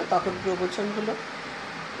হয়ে গেল, তখন প্রবচন হলো।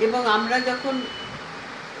 এবং আমরা যখন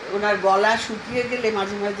ওনার গলা শুকিয়ে গেলে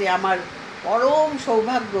মাঝে মাঝে আমার পরম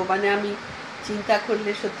সৌভাগ্য, মানে আমি চিন্তা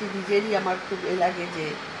করলে সত্যি নিজেরই আমার খুব লাগে যে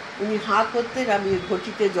উনি হাঁ করতেন, আমি ওই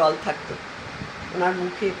ঘটিতে জল থাকতো, ওনার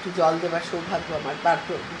মুখে একটু জল দেওয়ার সৌভাগ্য আমার বার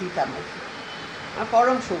দিতাম আর কি, আমার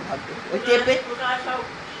পরম সৌভাগ্য। ওই টেপে,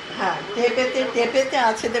 হ্যাঁ টেপেতে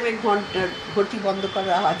আছে দেবে ঘটি বন্ধ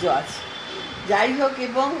করার আওয়াজও আছে। যাই হোক,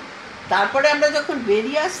 এবং তারপরে আমরা যখন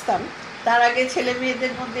বেরিয়ে আসতাম তার আগে ছেলে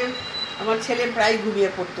মেয়েদের মধ্যে আমার ছেলে প্রায়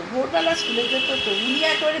ঘুমিয়ে পড়তো, ভোরবেলা স্কুলে যেত, তো উনি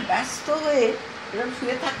একেবারে ব্যস্ত হয়ে এরকম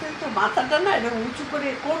শুয়ে থাকতেন, তো মাথাটা না এরকম উঁচু করে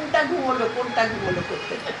কোনটা ঘুমোলো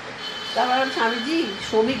করতে। তারপর স্বামীজি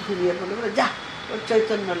শ্রমিক ঘুমিয়ে পড়লো, বলে যা ওর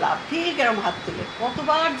চৈতন্য লাভ, ঠিক এরকম হাত তুলে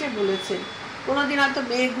কতবার যে বলেছেন। কোনোদিন হয়তো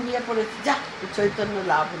মেয়ে ঘুমিয়ে পড়েছে, যা ওর চৈতন্য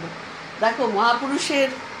লাভ হলো। দেখো মহাপুরুষের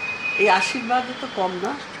এই আশীর্বাদও তো কম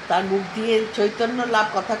না, তার মুখ দিয়ে চৈতন্য লাভ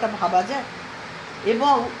কথাটা ভাবা যায়।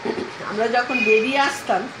 এবং আমরা যখন বেরিয়ে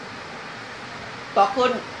আসতাম তখন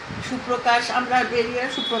সুপ্রকাশ, আমরা বেরিয়ে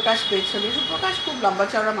সুপ্রকাশ পেছনে, সুপ্রকাশ খুব লম্বা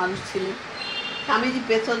চওড়া মানুষ ছিলেন, স্বামীজি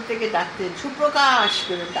পেছন থেকে ডাকতেন, সুপ্রকাশ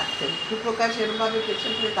করে ডাকতেন। সুপ্রকাশ এরমভাবে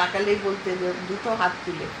পেছন থেকে তাকালেই বলতেন দুটো হাত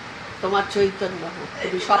তুলে, তোমার চৈতন্য হোক,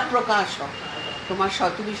 তুমি সপ্রকাশ হও,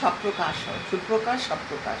 তুমি সপ্রকাশ হও, সুপ্রকাশ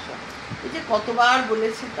সপ্রকাশ হও। এই যে কতবার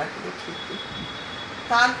বলেছেন তার কোনো ঠিক নেই।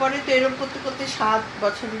 তারপরে তো এরকম করতে করতে 7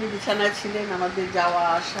 বছর তিনি বিছানায় ছিলেন, আমাদের যাওয়া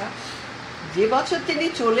আসা। যে বছর তিনি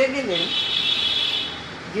চলে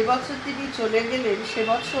গেলেন সে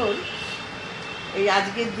বছর এই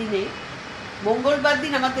আজকের দিনে মঙ্গলবার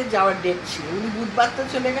দিন আমাদের যাওয়ার ডেট ছিল। উনি বুধবার তো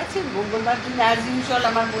চলে গেছেন, মঙ্গলবার দিন অ্যাজ ইউজুয়াল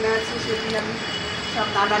আমার মনে আছে সেদিন আমি সব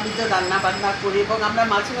নানাবিধ রান্না বান্না করে, এবং আমরা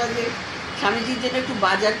মাঝে মাঝে স্বামীজির জন্য একটু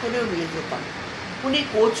বাজার করেও নিয়ে যেতাম। উনি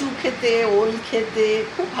কচু খেতে, ওল খেতে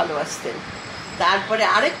খুব ভালোবাসতেন। তারপরে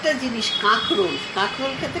আরেকটা জিনিস,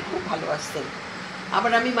 কাঁকরোল খেতে খুব ভালোবাসতেন।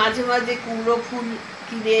 আবার আমি মাঝে মাঝে কুমড়ো ফুল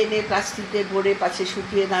কিনে এনে প্লাস্টিকে ভরে পাশে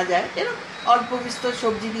শুকিয়ে না যায় এরকম অল্প বিস্তর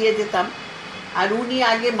সবজি দিয়ে যেতাম। আর উনি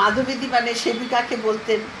আগে মাধবীদি মানে সেবিকাকে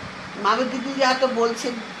বলতেন, মাধবীদি হয়তো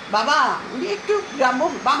বলছেন বাবা, উনি একটু গ্রাম্য,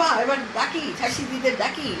 বাবা এবার ডাকি, ঝাঁসি দিদের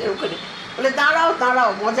ডাকি, ওখানে বলে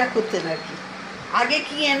দাঁড়াও মজা করতেন আর কি, আগে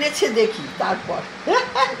কি এনেছে দেখি তারপর।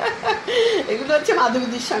 এগুলো হচ্ছে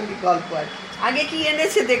মাধবীদির সঙ্গে গল্প আর কি, আগে কি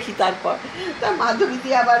এনেছে দেখি তারপর। তা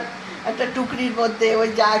মাধবীদি আবার একটা টুকরির মধ্যে ওই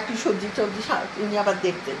যা একটু সবজি উনি আবার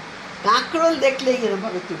দেখতেন, কাঁকরোল দেখলেই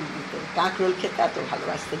এরমভাবে তুলি দিতেন, কাঁকরোল খেতে এত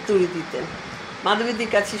ভালোবাসতেন, তুলি দিতেন,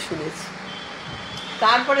 মাধবীদির কাছে শুনেছি।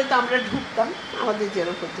 তারপরে তো আমরা ঢুকতাম, আমাদের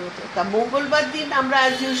যেরকম হতো। তা মঙ্গলবার দিন আমরা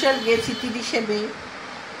অ্যাজ ইউজুয়াল গেছি 30শে মে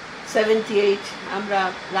 78, আমরা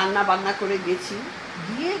রান্না বান্না করে গেছি।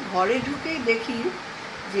 গিয়ে ঘরে ঢুকেই দেখি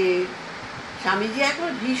যে স্বামীজি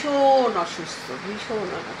একবার ভীষণ অসুস্থ,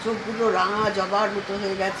 চোখগুলো রাঙা জবার মতো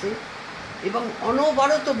হয়ে গেছে, এবং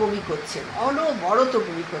অনবরত বমি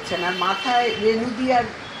করছেন, আর মাথায় রেণুদি আর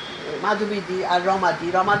মাধবীদি আর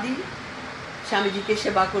রমাদি স্বামীজিকে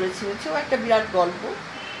সেবা করেছিলেন, সেও একটা বিরাট গল্প।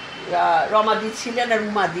 রমাদি ছিলেন আর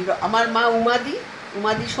উমাদি, আমার মা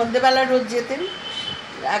উমাদি সন্ধেবেলা রোজ যেতেন,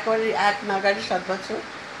 একেবারে এক নাগারে 7 বছর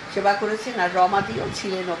সেবা করেছেন। আর রমাদিও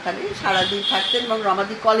ছিলেন ওখানে, সারাদিন থাকতেন, এবং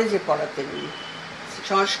রমাদি কলেজে পড়াতেন, উনি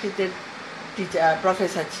সংস্কৃতের টিচার,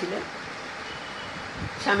 প্রফেসর ছিলেন।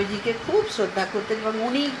 স্বামীজিকে খুব শ্রদ্ধা করতেন এবং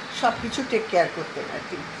উনি সব কিছু টেক কেয়ার করতেন আর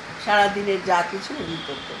কি, সারাদিনের যা কিছু উনি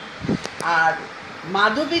করতেন। আর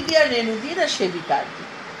মাধবীদি আর রেণুদির আর সেবিকা আর কি।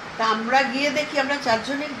 তা আমরা গিয়ে দেখি, আমরা 4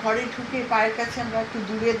 জনের ঘরে ঢুকে পায়ের কাছে আমরা একটু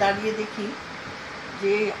দূরে দাঁড়িয়ে দেখি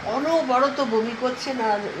যে অনবরত বমি করছেন,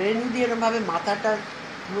 আর রেণুদি এরমভাবে মাথাটা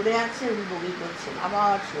ধরে আছে, উনি বমি করছেন,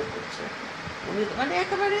 আবার শুয়ে করছে, উনি মানে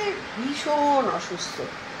একেবারে ভীষণ অসুস্থ।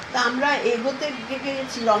 তা আমরা এগোতে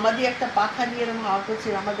গেছি, রমাদি একটা পাখা নিয়ে এরকম হাওয়া করছে,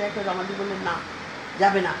 রমাদি বললেন না,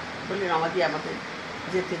 যাবে না, বলে রমাদি আমাদের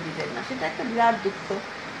যেতে দিলেন না, সেটা একটা বিরাট দুঃখ।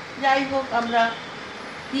 যাই হোক, আমরা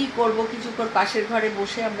কি করব, কিছুক্ষণ পাশের ঘরে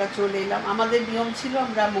বসে আমরা চলে এলাম। আমাদের নিয়ম ছিল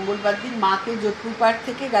আমরা মঙ্গলবার দিন মাকে যোধপুর পার্ক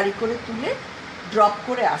থেকে গাড়ি করে তুলে ড্রপ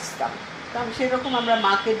করে আসতাম। তা সেরকম আমরা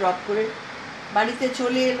মাকে ড্রপ করে বাড়িতে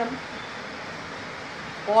চলে এলাম।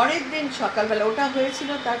 পরের দিন সকালবেলা ওটা হয়েছিল,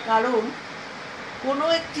 তার কারণ কোনো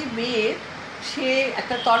একটি মেয়ে সে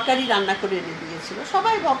একটা তরকারি রান্না করে এনে দিয়েছিল,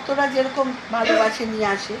 সবাই ভক্তরা যেরকম ভালোবাসে নিয়ে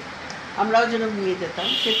আসে, আমরাও যেন নিয়ে যেতাম।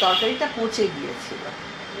 সে তরকারিটা পচে গিয়েছিল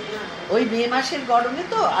ওই মে মাসের গরমে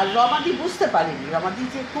তো। আর রমাদি বুঝতে পারেনি, রমাদি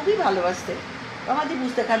যে খুবই ভালোবাসতেন, রমাদি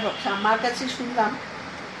বুঝতে, কারণ মার কাছে শুনলাম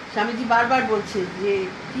স্বামীজি বারবার বলছে যে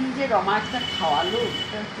কি যে রমাটা খাওয়ালো,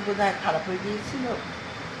 একটু বোধহয় খারাপ হয়ে গিয়েছিল।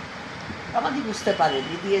 আমাদের বুঝতে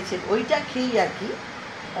পারেনি, দিয়েছেন ওইটা খেয়েই আর কি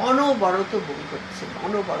অনবরত বমি করছে,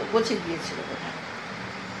 অনবরত পচে গিয়েছিল কোথায়,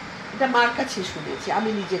 এটা মার কাছে শুনেছি, আমি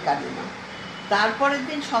নিজে কানে না। তারপরের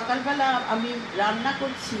দিন সকালবেলা আমি রান্না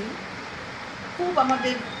করছি, খুব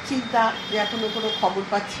আমাদের চিন্তা যে এখনো কোনো খবর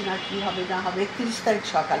পাচ্ছি না, কি হবে না হবে। 31 তারিখ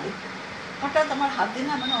সকালে হঠাৎ আমার হাতে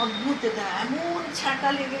না মানে অদ্ভুত এটা এমন ছ্যাঁকা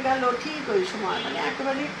লেগে গেল ঠিক ওই সময়, মানে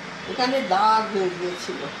একেবারে এখানে দাগ হয়ে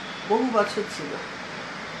গিয়েছিল, বহু বছর ছিল।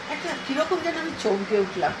 একটা কীরকম যেন আমি চমকে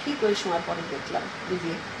উঠলাম, ঠিক ওই সময় পরে দেখলাম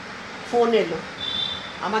নিজে ফোন এলো।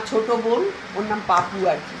 আমার ছোট বোন, ওর নাম পাপু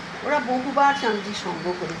আর কি, ওরা বহুবার স্বামীজির সঙ্গ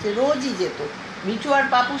করেছে, রোজই যেত। মিঠু আর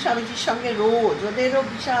পাপু স্বামীজির সঙ্গে রোজ, ওদেরও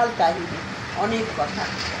বিশাল কাহিনী, অনেক কথা।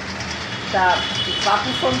 তা পাপু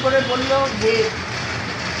ফোন করে বলল যে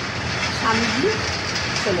স্বামীজি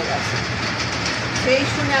চলে গেছে। সেই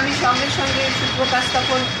শুনে আমি সঙ্গে সঙ্গে সুপ্রকাশ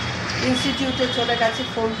তখন ইনস্টিটিউটে চলে গেছে,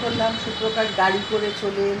 ফোন করলাম, সুপ্রকাশ গাড়ি করে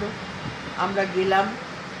চলে এলো। আমরা গেলাম,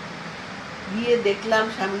 গিয়ে দেখলাম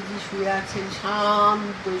স্বামীজি শুয়ে আছেন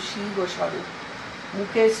শান্ত শিব স্বরূপ,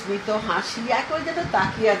 মুখে স্মিত হাসি, একবার যেন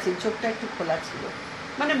তাকিয়ে আছেন, চোখটা একটু খোলা ছিল,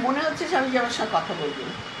 মানে মনে হচ্ছে স্বামীজি আমার সঙ্গে কথা বলবেন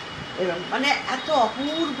এরকম, মানে এত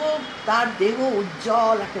অপূর্ব তার দেহ,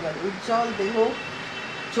 উজ্জ্বল, একেবারে উজ্জ্বল দেহ,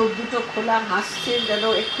 চোখ দুটো খোলা, হাসছেন যেন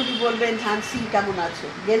এক্ষুনি বলবেন ঝান্সি কেমন আছো,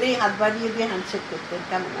 গেলেই হাত বাড়িয়ে দিয়ে হ্যান্ডশেক করতেন,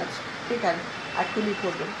 কেমন আছো, ঠিক আছে এক্ষুনি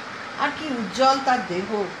করবেন। আর কি উজ্জ্বল তার দেহ,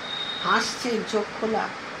 হাসছেন চোখ খোলা।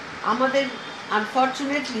 আমাদের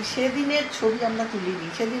আনফর্চুনেটলি সেদিনের ছবি আমরা তুলিনি,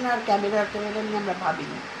 সেদিন আর ক্যামেরা নিয়ে আমরা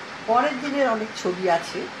ভাবিনি। পরের দিনের অনেক ছবি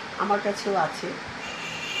আছে, আমার কাছেও আছে,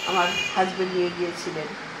 আমার হাজবেন্ড নিয়ে গিয়েছিলেন।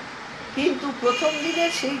 কিন্তু প্রথম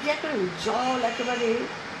দিনের সেই যে একটা উজ্জ্বল, একেবারে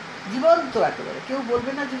জীবন্ত, একেবারে কেউ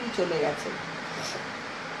বলবে না যদি চলে গেছে।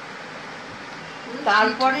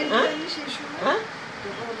 তারপরে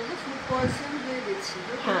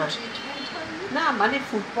না মানে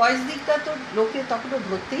ফুড পয়জনিংটা তো লোকে তখনও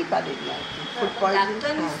ধরতেই পারেনি আর কি। ফুড পয়জনিং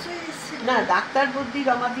না, ডাক্তার বুদ্ধি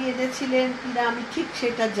রমাদি এনেছিলেন কিনা আমি ঠিক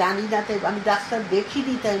সেটা জানি না, তাই আমি ডাক্তার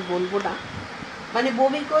দেখিনি তাই বলবো না। মানে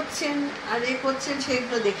বমি করছেন আর এ করছেন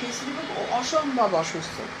সেগুলো দেখেছি, অসম্ভব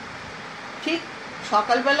অসুস্থ। ঠিক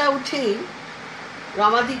সকালবেলা উঠেই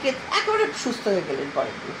রমাদিকে একেবারে সুস্থ হয়ে গেলেন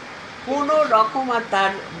পরের দিন, কোনো রকম আর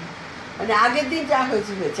তার মানে আগের দিন যা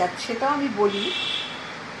হয়েছে হয়েছে। আর সেটাও আমি বলি,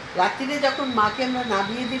 রাত্রিরে যখন মাকে আমরা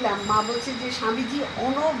নামিয়ে দিলাম, মা বলছে যে স্বামীজি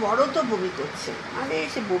অনবরত বমি করছে, মানে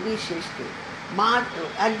সে বমি শেষ নেই। মা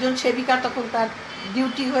একজন সেবিকা তখন তার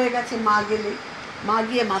ডিউটি হয়ে গেছে, মা গেলে মা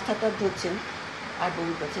গিয়ে মাথাটা ধরছেন আর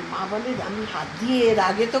বমি করছেন। মা বলে আমি হাত দিয়ে এর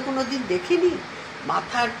আগে তো কোনো দিন দেখিনি,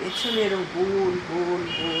 মাথার পেছনে এরকম গোল গোল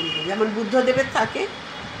গোল যেমন বুদ্ধদেবের থাকে।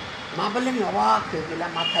 মা বলে আমি অবাক হয়ে গেলাম,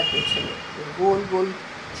 মাথার পেছনে গোল গোল,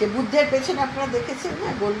 সে বুদ্ধের পেছনে আপনারা দেখেছেন না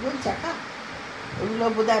গোল গোল চাকা, ওগুলো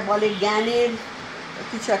বোধহয় বলে জ্ঞানের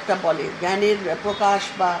কিছু একটা, বলে জ্ঞানের প্রকাশ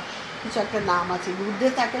বা কিছু একটা নাম আছে, বুদ্ধে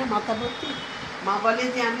থাকে না মাথা ভর্তি। মা বলে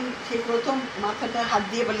যে আমি সেই প্রথম মাথাটা হাত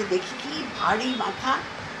দিয়ে বলে দেখি কি ভারী মাথা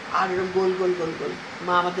আর গোল গোল গোল গোল,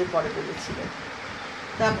 মা আমাদের পরে বলেছিলেন।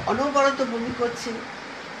 তা অনবরত বমি করছেন,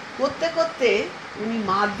 করতে করতে উনি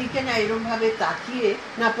মার দিকে না এরমভাবে তাকিয়ে,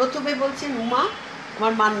 না প্রথমে বলছেন উমা,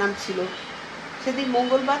 আমার মার নাম ছিল, সেদিন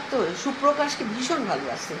মঙ্গলবার তো সুপ্রকাশকে ভীষণ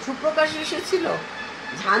ভালোবাসতেন, সুপ্রকাশ এসেছিল,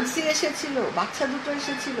 ঝান্সি এসেছিল, বাচ্চা দুটো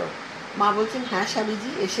এসেছিল। মা বলছেন হ্যাঁ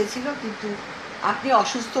স্বামীজি এসেছিল, কিন্তু আপনি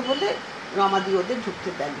অসুস্থ বলে রমাদি ওদের ঢুকতে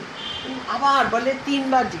দেননি। আবার বলে 3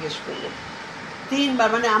 বার জিজ্ঞেস করলেন, 3 বার,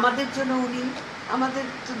 মানে আমাদের জন্য উনি, আমাদের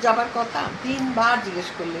তো যাবার কথা, 3 বার জিজ্ঞেস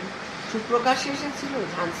করলেন সুপ্রকাশ এসেছিল,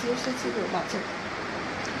 ঝান্সি এসেছিল, বাচ্চা।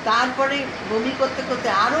 তারপরে বমি করতে করতে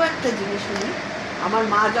আরও একটা জিনিস শুনি, আমার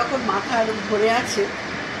মা যখন মাথা এরম ধরে আছে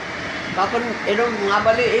তখন এরম মা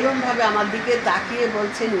বলে এরমভাবে আমার দিকে তাকিয়ে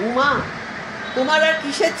বলছেন উমা তোমার আর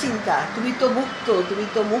কিসের চিন্তা, তুমি তো মুক্ত, তুমি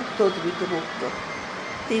তো মুক্ত, তুমি তো মুক্ত।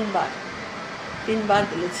 3 বার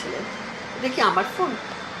বলেছিলেন। এটা কি আমার ফোন?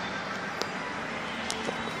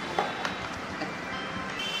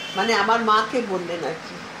 মানে আমার মাকে বললেন আর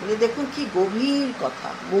কি, বলে দেখুন কি গভীর কথা,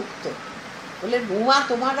 মুক্ত বলে উমা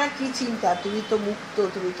তোমার আর কি চিন্তা, তুমি তো মুক্ত,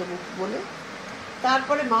 তুমি তো মুক্ত বলে।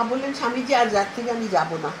 তারপরে মা বললেন স্বামীজি আর যার থেকে আমি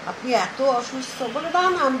যাব না, আপনি এত অসুস্থ। বলে না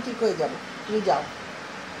না আমি ঠিক হয়ে যাব, তুমি যাও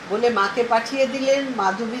বলে মাকে পাঠিয়ে দিলেন।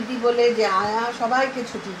 মাধবীদি বলে যে আয়া সবাইকে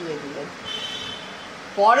ছুটি দিয়ে দিলেন।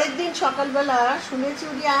 পরের দিন সকালবেলা শুনেছি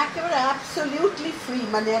উনি একেবারে অ্যাবসলিউটলি ফ্রি,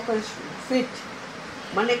 মানে একেবারে ফিট,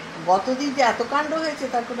 মানে গতদিন যে এত কাণ্ড হয়েছে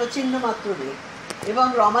তার কোনো চিহ্ন মাত্র নেই। এবং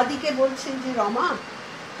রমাদিকে বলছেন যে রমা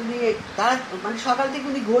তুমি, তারা মানে সকাল থেকে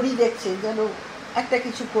উনি ঘড়ি দেখছেন যেন একটা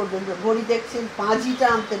কিছু করবেন, ঘড়ি দেখছেন, পাঁজিটা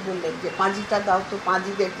আনতে বললেন যে পাঁজিটা দাও তো,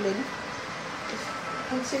 পাঁজি দেখলেন,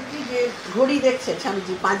 বলছে কি যে ঘড়ি দেখছেন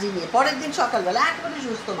স্বামীজি পাঁজি নিয়ে। পরের দিন সকালবেলা একেবারে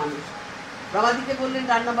সুস্থ মানুষ, রমাদিকে বললেন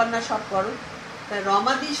রান্না বান্না সব করো। তাই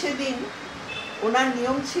রমাদি সেদিন ওনার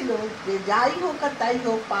নিয়ম ছিল যে যাই হোক আর তাই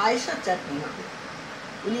হোক পায়েস আর চাটনি হবে।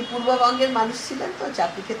 উনি পূর্ববঙ্গের মানুষ ছিলেন, তো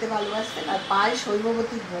চাটনি খেতে ভালোবাসতেন, আর পায়েস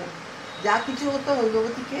হৈমবতীর ভোগ, যা কিছু হতো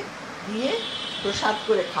হৈমবতীকে দিয়ে প্রসাদ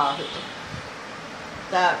করে খাওয়া হতো।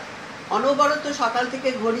 তা অনবরত সকাল থেকে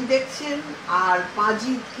ঘড়ি দেখছেন, আর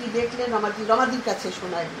পাঁজি কি দেখলেন রমাদির কাছে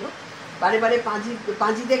শোনা এগুলো, বারে বারে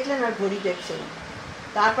পাঁজি দেখলেন আর ঘড়ি দেখছেন।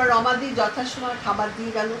 তারপর রমাদি যথাসময় খাবার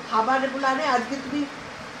দিয়ে গেল। খাবার বলে, আরে আজকে তুমি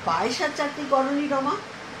পায়েস আর চাটনি করনি রমা?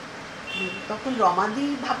 তখন রমাদি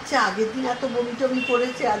ভাবছে আগের দিন এত বমি টমি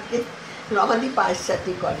করেছে, আজকে রমাদি পায়েস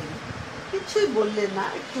চাটনি করেনি। কিছুই বললেন না,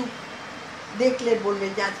 একটু দেখলেন,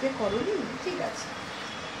 বললেন যে আজকে করনি, ঠিক আছে।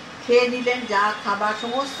 খেয়ে নিলেন, যা খাবার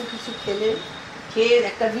সমস্ত কিছু খেলেন। খেয়ে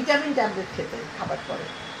একটা ভিটামিন ট্যাবলেট খেতেন খাবার পরে,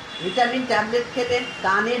 ভিটামিন ট্যাবলেট খেলেন,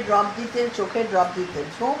 কানে ড্রপ দিতেন, চোখে ড্রপ দিতেন,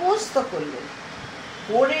 সমস্ত করলেন।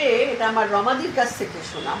 পরে এটা আমার রমাদির কাছ থেকে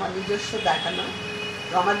শোনা, আমার নিজস্ব দেখানো।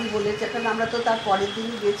 রমাদি বলেছে, এখন আমরা তো তার পরের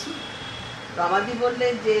দিনই গেছি, রমাদি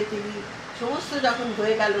বললেন যে তিনি সমস্ত যখন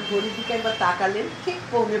হয়ে গেল ঘড়ির দিকে একবার তাকালেন, ঠিক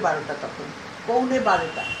 11:15, তখন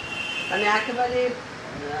 11:15, মানে একেবারে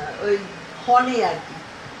ওই ক্ষণে আর কি,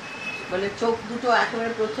 মানে চোখ দুটো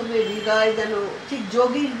একেবারে প্রথমে হৃদয় যেন, ঠিক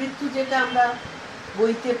যোগীর মৃত্যু যেটা আমরা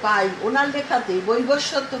বইতে পাই ওনার লেখাতে,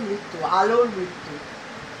 বৈবস্বত মৃত্যু, আলোর মৃত্যু।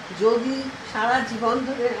 যোগী সারা জীবন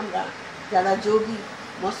ধরে আমরা যারা যোগী,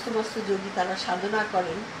 মস্ত মস্ত যোগী, তারা সাধনা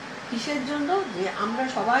করেন কিসের জন্য? যে আমরা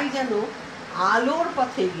সবাই যেন আলোর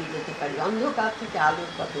পথে এগিয়ে যেতে পারি, অন্ধকার থেকে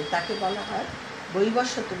আলোর পথে, তাকে বলা হয়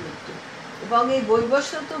বৈবস্বত মৃত্যু। এবং এই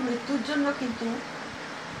বৈবস্বত মৃত্যুর জন্য কিন্তু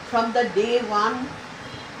ফ্রম দ্য ডে ওয়ান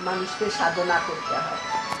মানুষকে সাধনা করতে হয়।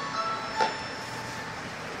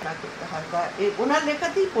 ওনার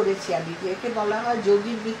লেখাতেই পড়েছি আমি যে একে বলা হয়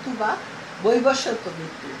যোগীর মৃত্যু বা বৈবস্বত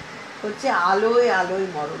মৃত্যু, হচ্ছে আলোয় আলোয়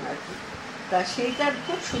মরণ আর কি। তা সেইটার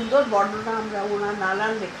খুব সুন্দর বর্ণনা আমরা ওনার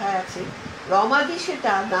নানান লেখায় আছে। রমাদি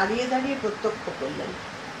সেটা দাঁড়িয়ে দাঁড়িয়ে প্রত্যক্ষ করলেন।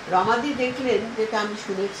 রমাদি দেখলেন, যেটা আমি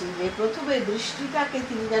শুনেছি, যে প্রথমে দৃষ্টিটাকে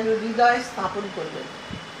তিনি যেন হৃদয়ে স্থাপন করলেন,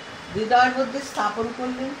 হৃদয়ের মধ্যে স্থাপন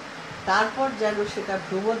করলেন, তারপর যেন সেটা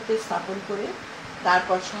ভ্রুমধ্যে স্থাপন করে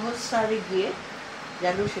তারপর সহস্রারে গিয়ে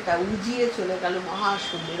যেন সেটা উজিয়ে চলে গেল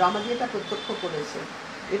মহাশূন্যে। রমাদি এটা প্রত্যক্ষ করেছে।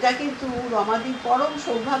 এটা কিন্তু রমাদির পরম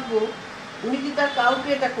সৌভাগ্য। উনি কিন্তু আর কাউকে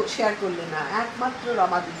এটা শেয়ার করলেন না, একমাত্র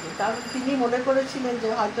রমাদিকে, কারণ তিনি মনে করেছিলেন যে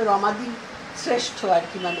হয়তো রমাদি শ্রেষ্ঠ আর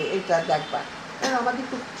কি, মানে এটা দেখবার। রমাদি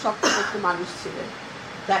খুব শক্তপোক্ত মানুষ ছিলেন।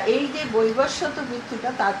 তা এই যে বৈবস্বত মৃত্যুটা,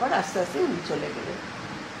 তারপর আস্তে আস্তে উনি চলে গেলেন,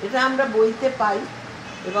 এটা আমরা বইতে পাই,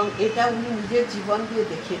 এবং এটা উনি নিজের জীবন দিয়ে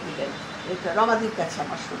দেখিয়ে দিলেন। এটা রমাদির কাছে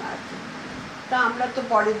আমার শোনা আর কি। তা আমরা তো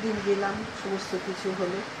পরের দিন গেলাম, সমস্ত কিছু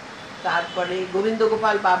হলো। তারপরে গোবিন্দ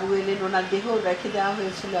গোপাল বাবু এলেন, ওনার দেহ রেখে দেওয়া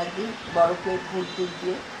হয়েছিল একদিন বরফের ফুল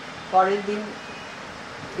দিয়ে। পরের দিন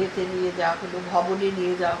এতে নিয়ে যাওয়া হলো, ভবনে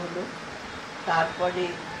নিয়ে যাওয়া হলো। তারপরে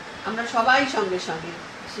আমরা সবাই সঙ্গে সঙ্গে,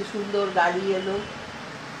 সে সুন্দর গাড়ি এলো,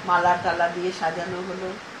 মালা টালা দিয়ে সাজানো হলো।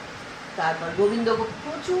 তারপর গোবিন্দ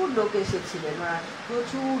প্রচুর লোক এসেছিলেন, ওনার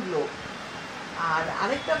প্রচুর লোক। আর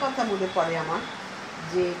আরেকটা কথা মনে পড়ে আমার,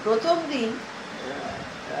 যে প্রথম দিন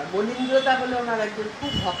বলীন্দ্রদা বলে ওনার একজন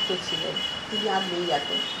খুব ভক্ত ছিলেন, তিনি আর নেই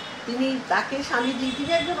এখন। তাকে স্বামীজি,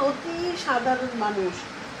 তিনি একজন অতি সাধারণ মানুষ,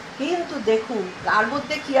 কিন্তু দেখুন তার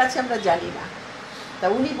মধ্যে কি আছে আমরা জানি না। তা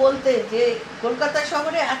উনি বলতেন যে কলকাতা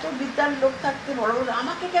শহরে এত বিদ্যান লোক থাকতে বড় বড়,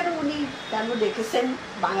 আমাকে কেন ডেকেছেন?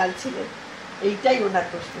 বাঙাল ছিলেন, এইটাই ওনার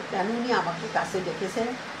প্রশ্ন, কেন উনি আমাকে কাছে ডেকেছেন?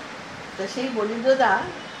 তা সেই বলীন্দ্রদা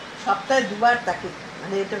সপ্তাহে 2বার তাকে,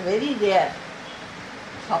 মানে এটা ভেরি রেয়ার,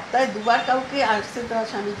 সপ্তাহে 2বার কাউকে আসতে দেওয়া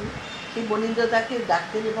স্বামীজি, সেই বলীন্দ্রদাকে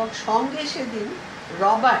ডাকতেন। এবং সঙ্গে সেদিন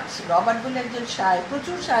রবার্ট বলে একজন সাহেব,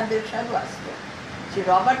 প্রচুর সাহেবের সাহেবও আসতো, সে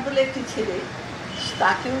রবার্ট বলে একটি ছেলে,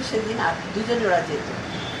 তাকেও সেদিন দুজনে ওরা যেত।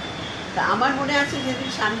 তা আমার মনে আছে যেদিন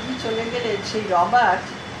স্বামীজি চলে গেলেন, সেই রবার্ট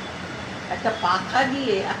একটা পাখা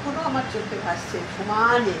নিয়ে, এখনো আমার চোখে ভাসছে,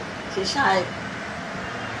 সমানে সে সাহেব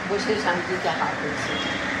বসে স্বামীজিকে হাত করছে।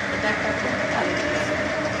 এটা একটা খুব ভালো লেগেছে।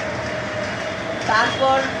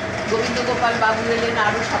 তারপর গোবিন্দ গোপাল বাবু এলেন,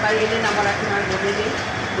 আরও সবাই এলেন, আমার এখন আর মনে নেই।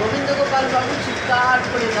 গোবিন্দ গোপাল বাবু চিৎকার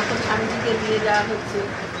করে যখন স্বামীজিকে নিয়ে যাওয়া হচ্ছে,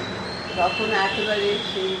 তখন একেবারে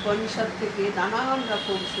সেই উপনিষদ থেকে নানান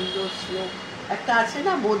রকম সুন্দর শ্লোক, একটা আছে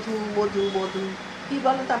না, মধু মধু মধু, কি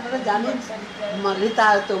বলো তো আপনারা জানেন?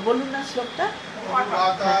 ঋতায়ত, বলুন না শ্লোকটা।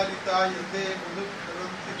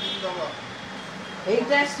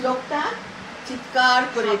 এইটা শ্লোকটা চিৎকার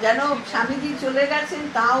করে, যেন স্বামীজি চলে গেছেন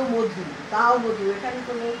তাও মধু, তাও মধু। এখানে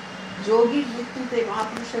কোনো যোগীর মৃত্যুতে,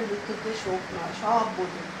 মহাপুরুষের মৃত্যুতে শোক নয়, সব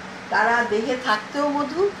মধু। তারা দেহে থাকতেও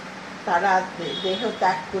মধু, তারা দেহ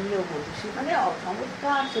ত্যাগ করলেও মধুসী, মানে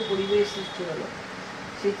চমৎকার সে পরিবেশ সৃষ্টি হলো।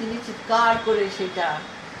 সে তিনি চিৎকার করে সেটা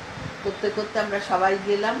করতে করতে আমরা সবাই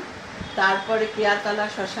গেলাম। তারপরে কেয়াতলা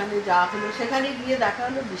শ্মশানে যাওয়া হলো, সেখানে গিয়ে দেখা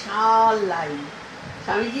হলো বিশাল লাইন।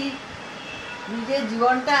 স্বামীজি নিজের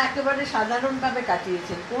জীবনটা একেবারে সাধারণভাবে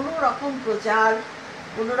কাটিয়েছেন, কোনো রকম প্রচার,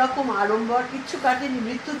 কোনো রকম আড়ম্বর কিচ্ছু কাটেনি।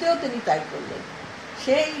 মৃত্যুতেও তিনি তাই করলেন।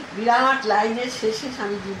 সেই বিরাট লাইনের শেষে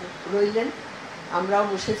স্বামীজি রইলেন, আমরাও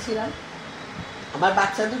বসেছিলাম। আমার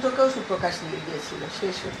বাচ্চা দুটোকেও সুপ্রকাশ নিয়ে গিয়েছিল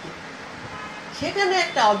শেষ অবধি। সেখানে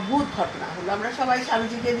একটা অদ্ভুত ঘটনা হলো, আমরা সবাই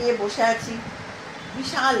স্বামীজিকে নিয়ে বসে আছি,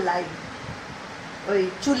 বিশাল লাইন ওই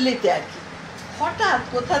চুল্লিতে আর কি। হঠাৎ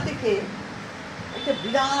কোথা থেকে একটা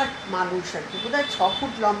বিরাট মানুষ আর কি, বোধহয় 6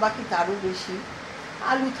 ফুট লম্বা কি তারও বেশি,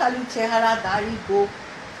 আলু থালু চেহারা, দাড়ি গোপ,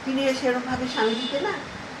 তিনি এসে এরমভাবে স্বামীজিকে, না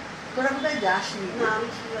তোরা বোধহয় যাসনি,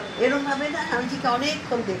 এরমভাবে না স্বামীজিকে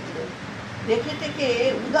অনেকক্ষণ দেখলেন। দেখে থেকে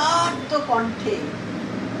উদাত্ত কণ্ঠে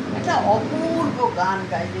একটা অপূর্ব গান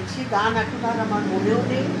গাইলেন। সেই গান এখন আর আমার মনেও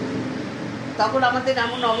নেই, তখন আমাদের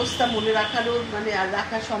এমন অবস্থা মনে রাখারও মানে আর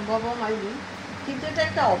রাখা সম্ভবও হয়নি, কিন্তু এটা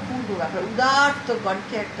একটা অপূর্ব ব্যাপার। উদাত্ত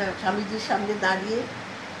কণ্ঠে একটা স্বামীজির সামনে দাঁড়িয়ে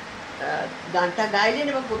গানটা গাইলেন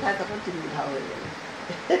এবং কোথায় তখন তিনি উধাও হয়ে গেলেন।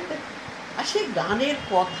 আর সেই গানের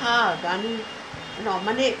কথা, গানের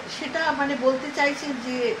মানে সেটা মানে বলতে চাইছেন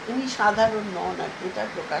যে উনি সাধারণ নন আর এটা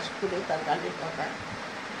প্রকাশ করে তার গানের কথা।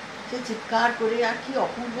 সে চিৎকার করে, আর কি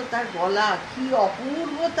অপূর্ব তার গলা, কি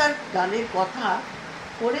অপূর্ব তার গানের কথা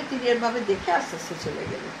করে তিনি এরভাবে দেখে আস্তে আস্তে চলে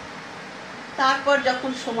গেলেন। তারপর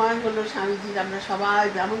যখন সময় হলো স্বামীজির, আমরা সবাই,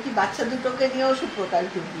 এমনকি বাচ্চা দুটোকে নিয়েও সুপ্রকাশ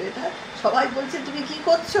ঢুকলো। এটা সবাই বলছে তুমি কি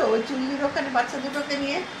করছো ওই চুল্লির ওখানে বাচ্চা দুটোকে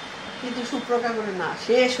নিয়ে, কিন্তু সুপ্রকাশ বলে না,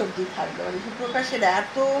 শেষ অবধি থাকবে। মানে সুপ্রকাশের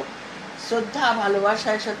এত শ্রদ্ধা ভালোবাসা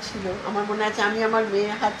এসব ছিল। আমার মনে আছে আমি আমার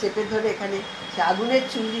মেয়ের হাত চেপে ধরে এখানে সে আগুনের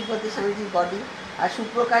চুল্লির মধ্যে স্বামীজির বডি, আর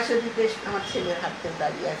সুপ্রকাশের দিকে আমার ছেলের হাতে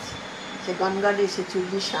দাঁড়িয়ে আছে সে গনগনে সে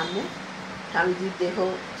চুল্লির সামনে। স্বামীজির দেহ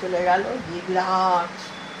চলে গেল, গিয়ে বিরাট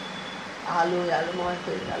আলোময়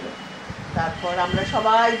হয়ে গেল। তারপর আমরা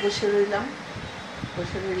সবাই বসে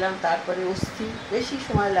রইলাম। তারপরে অস্থি, বেশি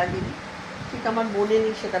সময় লাগেনি, ঠিক আমার মনে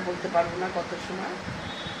নেই, সেটা বলতে পারবো না কত সময়।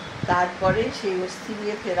 তারপরে সেই অস্থি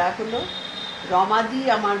নিয়ে ফেরা হলো। রমাদি,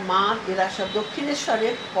 আমার মা, এরা সব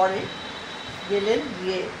দক্ষিণেশ্বরের পরে গেলেন,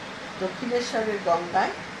 গিয়ে দক্ষিণেশ্বরের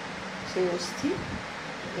গঙ্গায় সেই অস্থি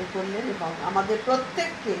এ করলেন এবং আমাদের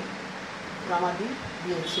প্রত্যেককে রমাদি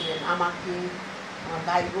দিয়েছিলেন। আমাকে, আমার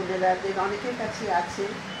ভাই বোনেরাদের অনেকের কাছে আছে,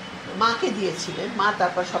 মাকে দিয়েছিলেন, মা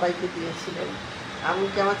তারপর সবাইকে দিয়েছিলেন।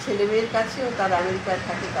 এমনকি আমার ছেলে মেয়ের কাছেও, তার আমেরিকায়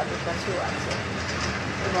থাকে তাদের কাছেও আছে,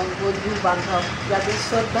 এবং বন্ধু বান্ধব যাদের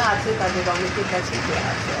শ্রদ্ধা আছে তাদের অনেকের কাছে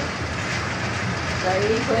আছে। তাই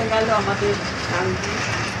এই হয়ে গেল আমাদের স্বামীজির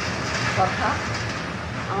কথা।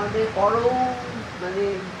 আমাদের পরম মানে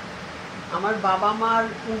আমার বাবা মার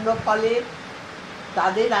পুণ্যফলে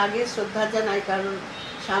তাদের আগে শ্রদ্ধা জানাই, কারণ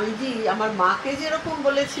স্বামীজি আমার মাকে যেরকম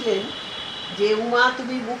বলেছিলেন যে উমা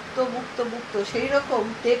তুমি মুক্ত মুক্ত মুক্ত, সেই রকম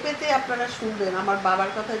টেপেতে আপনারা শুনবেন। আমার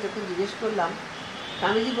বাবার কথা যখন জিজ্ঞেস করলাম,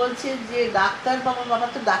 স্বামীজি বলছে যে ডাক্তার, বাবা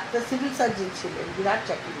তো ডাক্তার, সিভিল সার্জন ছিলেন, বিরাট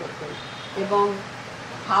চাকরি করতেন, এবং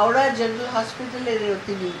হাওড়া জেনারেল হসপিটালের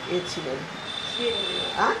তিনি ছিলেন,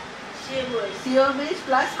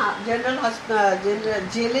 প্লাস জেনারেল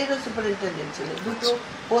জেলেরও সুপারিনটেন্ডেন্ট ছিলেন, দুটো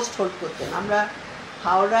পোস্ট হোল্ড করতেন। আমরা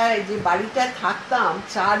হাওড়ায় যে বাড়িটায় থাকতাম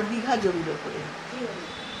 4 বিঘা জমির ওপরে,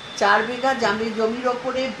 4 বিঘা জমির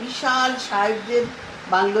ওপরে বিশাল সাহেবদের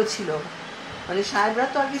বাংলো ছিল। মানে সাহেবরা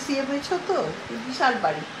তো আগে সিএমএইচ হতো, বিশাল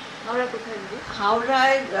বাড়ি।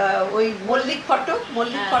 হাওড়ায় ওই মল্লিক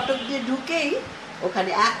ফটক দিয়ে ঢুকেই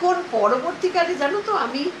ওখানে। এখন পরবর্তীকালে জানো তো,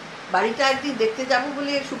 আমি বাড়িটা একদিন দেখতে যাবো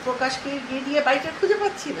বলে সুপ্রকাশকে গিয়ে দিয়ে বাড়িটা খুঁজে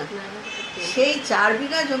পাচ্ছি না। সেই 4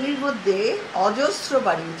 বিঘা জমির মধ্যে অজস্র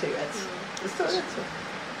বাড়ি উঠে গেছে, বুঝতে পেরেছো?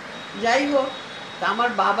 যাই হোক, আমার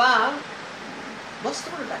বাবা মস্ত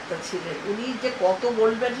বড় ডাক্তার ছিলেন, উনি যে কত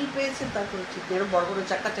গোল্ড মেডেল পেয়েছেন তার কোনো ঠিক নেই, বড় বড়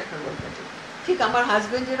চাকা গোল্ড মেডেল, ঠিক আমার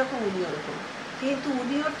হাজবেন্ড যেরকম উনি ওরকম, কিন্তু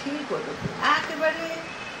উনিও ঠিক ওরকম একেবারে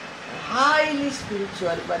হাইলি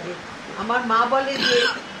স্পিরিচুয়াল। মানে আমার মা বলে যে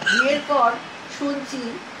বিয়ের পর শুনছি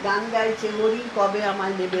গান গাইছে, হরি কবে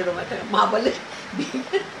আমায় নেবে, এরকম একটা মা বলে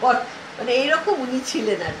বিয়ের পর, মানে এইরকম উনি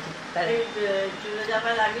ছিলেন আর কি।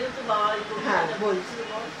 হ্যাঁ বলছি।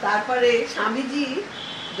 তারপরে স্বামীজি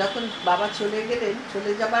যখন বাবা চলে গেলেন,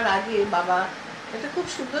 চলে যাবার আগে বাবা একটা খুব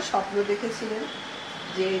সুন্দর স্বপ্ন দেখেছিলেন,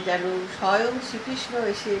 যে যেন স্বয়ং শ্রীকৃষ্ণ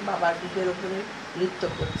এসে বাবার বুকের ওপরে নৃত্য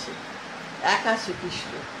করছে, একা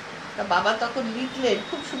শ্রীকৃষ্ণ। তা বাবা তখন লিখলেন,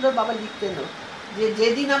 খুব সুন্দর বাবা লিখতেনও, যে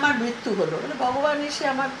যেদিন আমার মৃত্যু হলো, মানে ভগবান এসে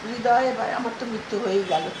আমার হৃদয়ে, আমার তো মৃত্যু হয়েই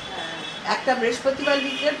গেল, একটা বৃহস্পতিবার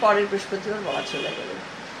লিখলেন, পরের বৃহস্পতিবার বাবা চলে গেলেন।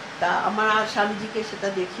 তা আমার আর স্বামীজিকে সেটা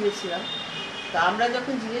দেখিয়েছিলাম। তা আমরা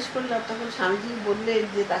যখন জিজ্ঞেস করলাম তখন স্বামীজি বললেন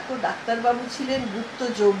যে দেখো ডাক্তারবাবু ছিলেন গুপ্ত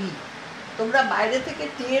যোগী, তোমরা বাইরে থেকে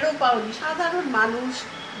টেরও পাওনি, সাধারণ মানুষ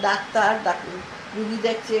ডাক্তার রুগী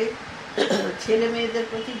দেখছে, ছেলে মেয়েদের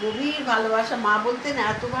প্রতি গভীর ভালোবাসা, মা বলতেন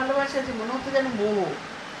এত ভালোবাসা যে মনে হতো যেন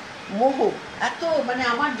মোহ এত, মানে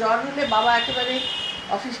আমার জ্বর হলে বাবা একেবারে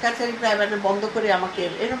অফিস কাছারি প্রায় মানে বন্ধ করে আমাকে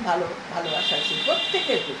এরকম ভালোবাসা আছে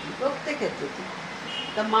প্রত্যেকের প্রতি।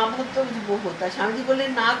 তা মা বলতো মোহ। তা স্বামীজি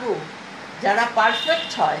বললেন না গো, যারা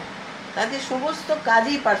পারফেক্ট হয় তাদের সমস্ত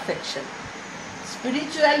কাজেই পারফেকশন,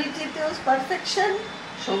 স্পিরিচুয়ালিটিতেও পারফেকশন,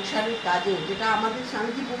 সংসারের কাজেও, যেটা আমাদের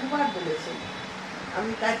স্বামীজি বহুবার বলেছেন।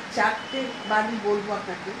 আমি তার 4টে বাড়ি বলবো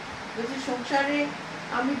আপনাকে। বলছি সংসারে,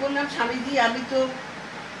 আমি বললাম স্বামীজি আমি তো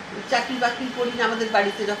চাকরি বাকরি করি না, আমাদের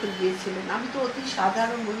বাড়িতে যখন গিয়েছিলেন আমি তো অতি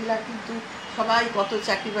সাধারণ মহিলা, কিন্তু সবাই কত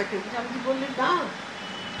চাকরি বাকরি করছে। স্বামীজি বললেন না,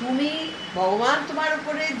 তুমি ভগবান তোমার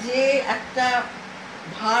উপরে যে একটা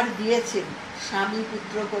ভার দিয়েছেন, স্বামী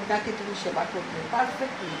পুত্র কন্যাকে তুমি সেবা করবে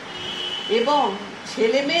পারফেক্টলি, এবং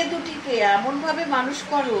ছেলে মেয়ে দুটিকে এমনভাবে মানুষ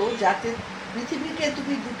করো যাতে পৃথিবীকে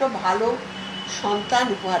তুমি দুটো ভালো সন্তান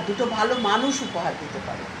উপহার, দুটো ভালো মানুষ উপহার দিতে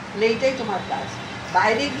পারো। এইটাই তোমার কাজ।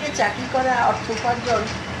 বাইরে গিয়ে চাকরি করা, অর্থ উপার্জন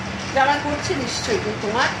যারা করছে নিশ্চয়ই, কিন্তু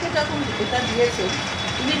তোমাকে যখন এটা দিয়েছে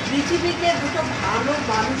তুমি পৃথিবীকে দুটো ভালো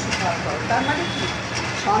মানুষ উপহার করো। তার মানে কি,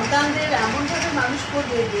 সন্তানদের এমনভাবে মানুষ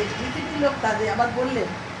করবে যে পৃথিবীর লোক তাদের আবার বললেন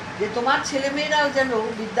যে তোমার ছেলেমেয়েরাও যেন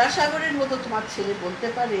বিদ্যাসাগরের মতো তোমার ছেলে বলতে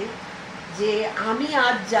পারে যে আমি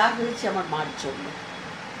আজ যা হয়েছে আমার মার জন্য,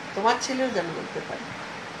 তোমার ছেলেও যেন বলতে পারে।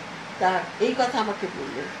 তা এই কথা আমাকে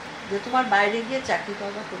বললেন যে তোমার বাইরে গিয়ে চাকরি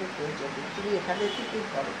করার কোনো প্রয়োজন নেই, তুমি এখানে থেকেই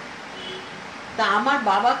করো। তা আমার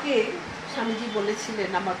বাবাকে স্বামীজি বলেছিলেন,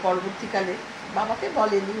 আমার পরবর্তীকালে বাবাকে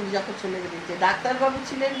বলেনি, উনি যখন চলে গেলেন, যে ডাক্তারবাবু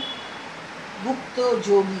ছিলেন গুপ্ত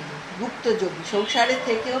যোগী, সংসারের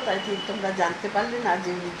থেকেও তাই তোমরা জানতে পারলে না যে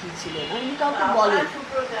উনি কি ছিলেন, উনি কাউকে বলেন।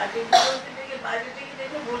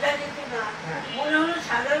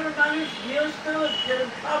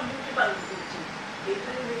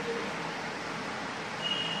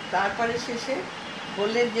 তারপরে শেষে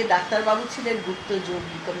বললেন যে ডাক্তারবাবু ছিলেন গুপ্ত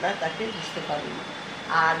যোগী, তোমরা তাকে বুঝতে পারোনি।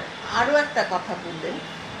 আর আরও একটা কথা বললেন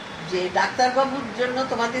যে ডাক্তারবাবুর জন্য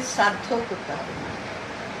তোমাদের শ্রাদ্ধ করতে হবে না,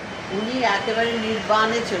 উনি একেবারে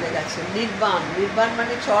নির্বাণে চলে গেছেন। নির্বাণ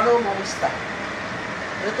মানে চরম অবস্থা,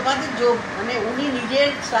 তোমাদের যোগ মানে উনি নিজের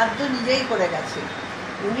শ্রাদ্ধ নিজেই করে গেছেন,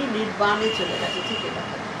 উনি নির্বাণে চলে গেছে। ঠিক এটা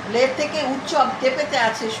এর থেকে উচ্চ পেতে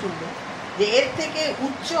আছে, শুনবে যে এর থেকে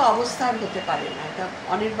উচ্চ অবস্থান হতে পারে না, এটা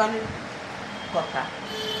অনির্বাণের কথা,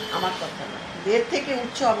 আমার কথা না। এর থেকে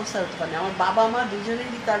উচ্চ অবস্থা হতে পারে না। আমার বাবা মা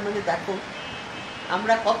দুজনেরই, তার মানে দেখো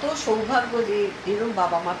আমরা কত সৌভাগ্য যে এরকম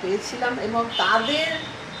বাবা মা পেয়েছিলাম, এবং তাদের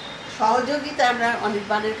সহযোগিতা আমরা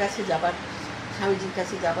অনির্বাণের কাছে যাবার, স্বামীজির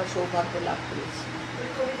কাছে যাবার সৌভাগ্য লাভ করেছি।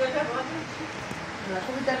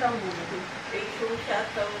 কবিতাটাও বলবো, এই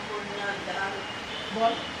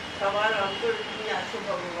বল সবার অন্তর তুমি আসো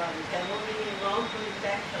ভগবান, কেমনই রং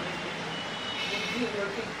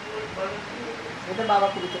এটা বাবা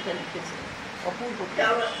কবিতাটা লিখেছে, অপূর্ব।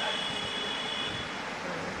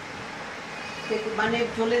 মানে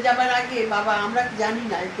চলে যাবার আগে বাবা, আমরা জানি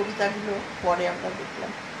না এই কবিতাগুলো, পরে আমরা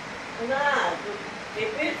দেখলাম।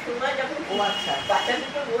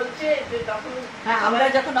 হ্যাঁ, আমরা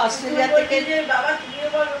যখন অস্ট্রেলিয়া থেকে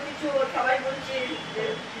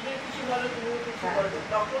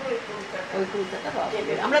ওই কবিতাটা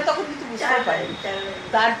আমরা তখন কিন্তু বুঝতে পারিনি,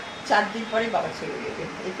 তার 4 দিন পরে বাবা চলে গেলেন।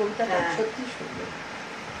 এই কবিতাটা সত্যি সুন্দর।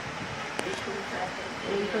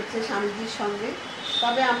 এই হচ্ছে স্বামীজির সঙ্গে।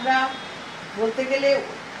 তবে আমরা বলতে গেলে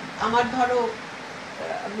আমার ধরো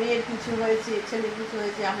মেয়ের কিছু হয়েছে, ছেলের কিছু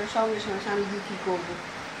হয়েছে, আমরা সঙ্গে সঙ্গে স্বামীজি কি করবো,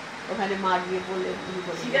 ওখানে মা গিয়ে বললেন, উনি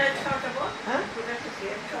বললেন হ্যাঁ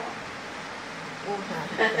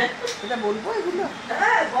এটা বলবো, এগুলো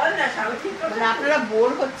মানে আপনারা বোর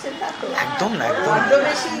হচ্ছেন না তো? একদম না, বড্ড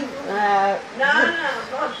বেশি।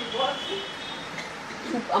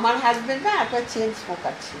 আমার হাজবেন্ড না একটা চেন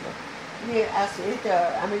স্মোকার ছিল,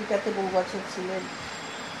 আমেরিকাতে বহু বছর ছিলেন,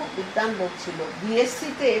 খুব বিদ্বান লোক ছিল।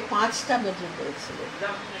 বিএসসিতে 5টা মেডেল পেয়েছিল,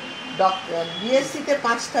 ডক্টর বিএসসিতে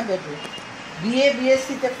 5টা মেডেল,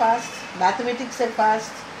 বিএসসিতে ফার্স্ট, ম্যাথমেটিক্সের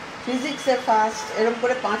ফার্স্ট, ফিজিক্সের ফার্স্ট, এরকম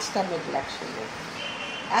করে 5টা মেডেল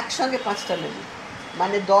একসঙ্গে 5টা মেডেল,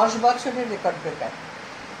 মানে 10 বছরের রেকর্ড ব্রেকার।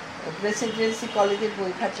 প্রেসিডেন্সি কলেজের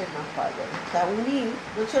বই খাটের নাম পাওয়া যাবে। তা উনি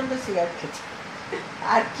প্রচণ্ড সিগারেট খেয়েছেন,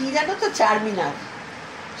 আর কি জানো তো, চারমিনার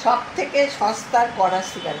সব থেকে সস্তার কড়া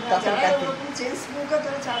সিগারেট তখনকার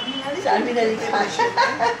চারমিনারই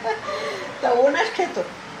তা ওনার খেত।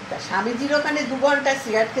 তা স্বামীজির ওখানে 2 ঘন্টা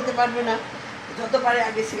সিগারেট খেতে পারবে না, যত পারে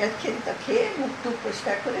আগে সিগারেট খেয়ে দিত, খেয়ে মুখ টুক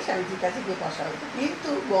পরিষ্কার করে স্বামীজির কাছে গিয়ে বসা হতো। কিন্তু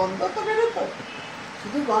গন্ধ তো বেরোতো,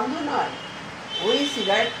 শুধু গন্ধ নয়, ওই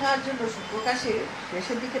সিগারেট খাওয়ার জন্য সুপ্রকাশের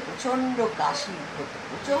শেষের দিকে প্রচণ্ড কাশি হতো,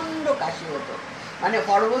 প্রচণ্ড কাশি হতো, মানে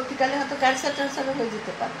পরবর্তীকালে হয়তো ক্যান্সার ট্যান্সারও হয়ে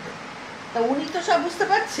যেতে পারত। তা উনি তো সব বুঝতে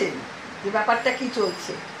পারছেন যে ব্যাপারটা কি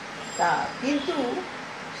চলছে। তা কিন্তু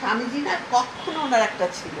স্বামীজি না কখনো ওনার একটা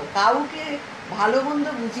ছিল, কাউকে ভালো মন্দ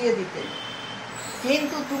বুঝিয়ে দিতেন।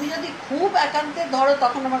 কিন্তু তুমি যদি খুব একান্তে ধরো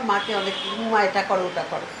তখন আমার মাকে অনেক, মা এটা করো ওটা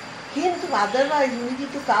করো, কিন্তু আদারওয়াইজ উনি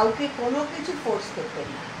কিন্তু কাউকে কোনো কিছু ফোর্স করতেন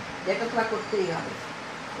না, যেটা তোমার করতেই হবে,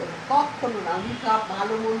 কখনো না। উনি সব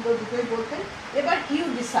ভালো মন্দ দুটোই বলতেন, এবার ইউ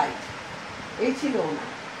ডিসাইড, এই ছিল ওনার।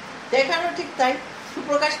 দেখারও ঠিক তাই,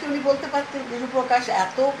 সুপ্রকাশকে উনি বলতে পারতেন যে সুপ্রকাশ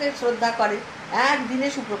এতকে শ্রদ্ধা করে, একদিনে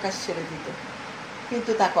সুপ্রকাশ ছেড়ে দিত,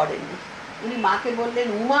 কিন্তু তা করেননি। উনি মাকে বললেন,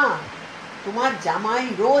 উমা তোমার জামাই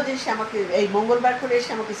রোজ এসে আমাকে, এই মঙ্গলবার করে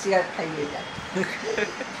এসে আমাকে সিগারেট খাইয়ে যায়,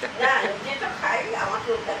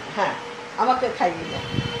 হ্যাঁ আমাকে খাইয়ে যায়।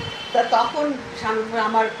 তা তখন স্বামী,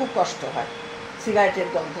 আমার খুব কষ্ট হয় সিগারেটের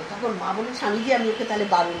গন্ধ। তখন মা বলে, স্বামীজি আমি ওকে তাহলে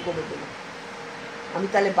বারণ করে দেবো, আমি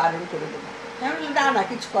তাহলে বারণ করে দেবো। আমি বলি, না না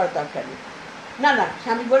কিছু করার দরকার নেই, না না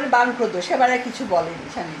স্বামী বলে বারণ করে দেবো, সেবার আর কিছু বলেনি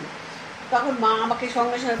স্বামীজি। তখন মা আমাকে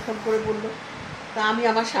সঙ্গে সঙ্গে ফোন করে বললো। তা আমি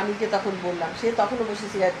আমার স্বামীকে তখন বললাম, সে তখনও বসে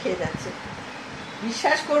সিগারেট খেয়ে যাচ্ছে।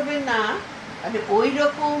 বিশ্বাস করবেন না, মানে ওই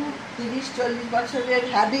রকম 30-40 বছরের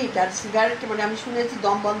হ্যাবিট আর সিগারেট, মানে আমি শুনেছি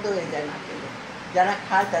দম বন্ধ হয়ে যায় না খেলে, যারা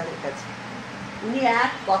খায় তাদের কাছে। উনি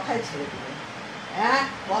এক কথায় ছেড়ে দিলেন, এক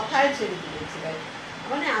কথায় ছেড়ে দিলেন সিগারেট।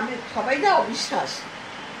 মানে আমি সবাই না অবিশ্বাস,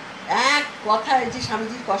 এক কথায় যে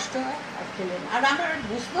স্বামীজির কষ্ট হয় আর খেলেন। আর আমরা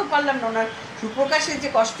বুঝতেও পারলাম না ওনার সুপ্রকাশের যে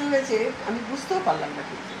কষ্ট হয়েছে, আমি বুঝতেও পারলাম না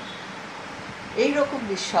কিন্তু এইরকম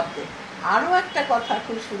নিঃশব্দে। আরও একটা কথা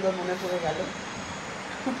খুব সুন্দর মনে পড়ে গেল,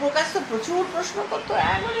 সুপ্রকাশ তো প্রচুর প্রশ্ন করতো,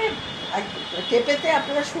 মানে টেপেতে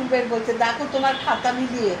আপনারা শুনবেন, বলছে দেখো তোমার খাতা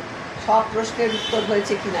মিলিয়ে সব প্রশ্নের উত্তর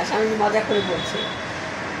হয়েছে কিনা। স্বামীজি মজা করে বলছে,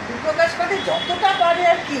 সুপ্রকাশ মানে যতটা পারে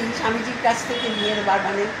আর কি স্বামীজির কাছ থেকে নিয়ে নেবার,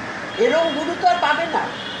 মানে এরকম গুরু তো আর পাবে না,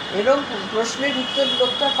 এরকম প্রশ্নের উত্তর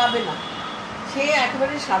লোক তো আর পাবে না। সে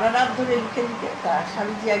একেবারে সারা রাত ধরে লিখে লিখে। তা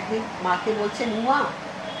স্বামীজি একদিন মাকে বলছেন, উমা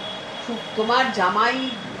তোমার জামাই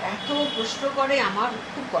এত প্রশ্ন করে, আমার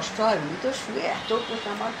খুব কষ্ট হয়, উনি তো শুয়ে এত প্রশ্ন,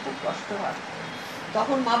 আমার খুব কষ্ট হয়।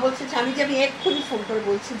 তখন মা বলছে, স্বামীজি আমি এক্ষুনি ফোন করে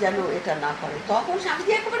বলছি যেন এটা না করে। তখন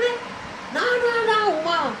স্বামীজি একেবারে, না না না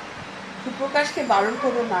উমা সুপ্রকাশকে বারণ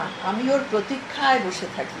করো না, আমি ওর প্রতীক্ষায় বসে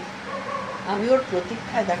থাকি, আমি ওর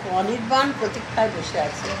প্রতীক্ষায়, দেখো অনির্বাণ প্রতীক্ষায় বসে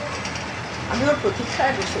আছে, আমি ওর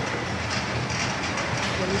প্রতীক্ষায় বসে থাকি।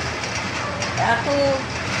 এত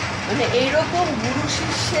মানে এইরকম গুরু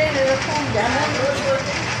শিষ্যের এরকম যেমন।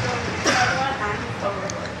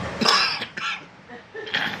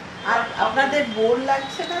 আর আপনাদের বোর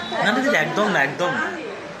লাগছে না তো? একদম না, একদম না।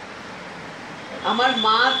 আমার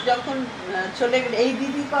মা যখন চলে গেল, এই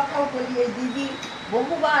দিদির কথাও বলি, এই দিদি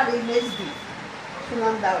বহুবার, এই মেজদি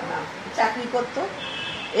সুনন্দার নাম, চাকরি করতো,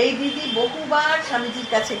 এই দিদি বহুবার স্বামীজির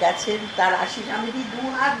কাছে গেছেন, তার স্বামীজি 2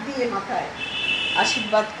 হাত দিয়ে মাথায়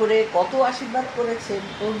আশীর্বাদ করে, কত আশীর্বাদ করেছেন।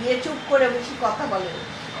 ও গিয়ে চুপ করে, বেশি কথা বলেন,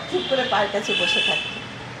 চুপ করে পায়ের কাছে বসে থাকতেন।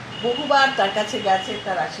 বহুবার তার কাছে গেছে,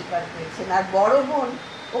 তার আশীর্বাদ পেয়েছেন। আর বড় বোন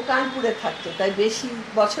ও কানপুরে থাকতো, তাই বেশি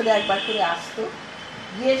বছরে একবার করে আসতো,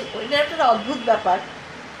 গিয়ে ওইটা একটা অদ্ভুত ব্যাপার,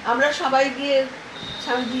 আমরা সবাই গিয়ে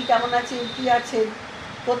স্বামীজি কেমন আছেন কী আছেন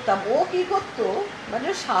করতাম। ও কী করতো, মানে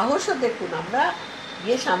সাহসও দেখুন, আমরা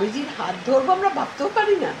গিয়ে স্বামীজির হাত ধরবো, আমরা ভাবতেও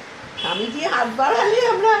পারি না, স্বামীজি হাত বাড়ালে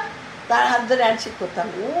আমরা তার হাত ধরে হ্যান্ডশেক করতাম।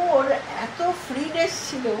 ওর এত ফ্রিনেস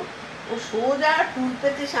ছিল, ও সোজা টুল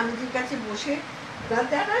পেতে স্বামীজির কাছে বসে,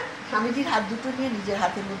 তারা স্বামীজির হাত দুটো নিয়ে নিজের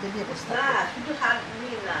হাতের মধ্যে নিয়ে বসতাম।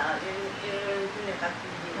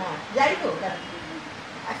 যাই হোক,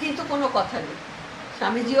 কিন্তু কোনো কথা নেই,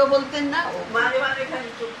 স্বামীজিও বলতেন না, ও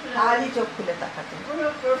খালি চোখ খুলে তাকাতেন,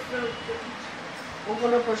 ও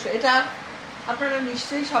কোনো প্রশ্ন। এটা আপনারা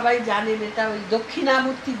নিশ্চয়ই সবাই জানেন, এটা ওই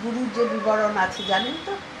দক্ষিণামূর্তি গুরুর যে বিবরণ আছে, জানেন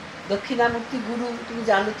তো? দক্ষিণামূর্তি গুরু তুমি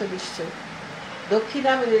জানো তো নিশ্চয়।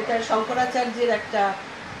 এটা শঙ্করাচার্যের একটা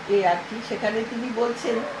আর কি, সেখানে তিনি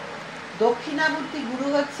বলছেন দক্ষিণামূর্তি গুরু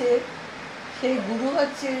হচ্ছে, সেই গুরু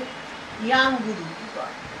হচ্ছে ইয়াং গুরু,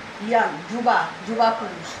 ইয়াং যুবা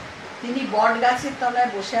পুরুষ। তিনি বট গাছের তলায়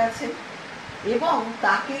বসে আছেন এবং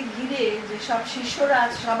তাকে ঘিরে যেসব শিষ্যরা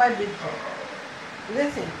আছে সবাই বৃদ্ধ,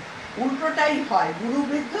 বুঝেছেন? উল্টোটাই হয়, গুরু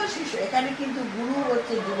বৃদ্ধ, শিষ্য। এখানে কিন্তু গুরু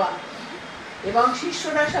হচ্ছে যুবা এবং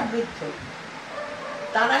শিষ্যরা সব বৃদ্ধ,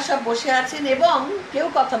 তারা সব বসে আছেন এবং কেউ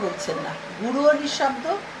কথা বলছেন না, গুরুও নিঃশব্দ,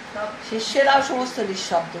 শিষ্যেরাও সমস্ত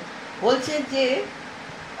নিঃশব্দ। বলছেন যে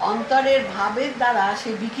অন্তরের ভাবের দ্বারা সে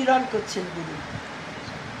বিকিরণ করছেন গুরু,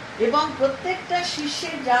 এবং প্রত্যেকটা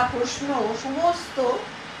শিষ্যের যা প্রশ্ন সমস্ত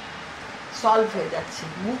সলভ হয়ে যাচ্ছে,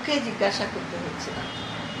 মুখে জিজ্ঞাসা করতে হচ্ছে না,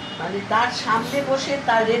 মানে তার সামনে বসে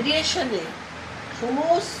তার রেডিয়েশনে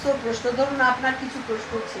সমস্ত প্রশ্ন। ধরুন আপনার কিছু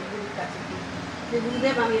প্রশ্ন গুরুর কাছে কি, যে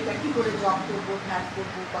গুরুদেব আমি এটা কি করে জব করবো, ধ্যান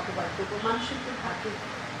করবো, কতবার করবো, মানুষের তো থাকে।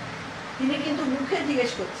 তিনি কিন্তু মুখে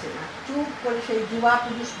জিজ্ঞেস করছেন না, চুপ করে সেই যুবা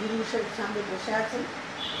পুরুষ গুরুর সামনে বসে আছেন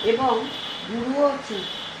এবং গুরুও চুপ,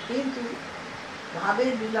 কিন্তু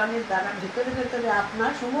ভাবের মিলনের দ্বারা ভেতরে ভেতরে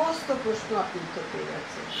আপনার সমস্ত প্রশ্ন আপনি উত্তর পেয়ে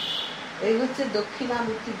যাচ্ছেন। এই হচ্ছে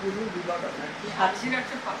দক্ষিণামূর্তি গুরুর বিবরণ আর কি।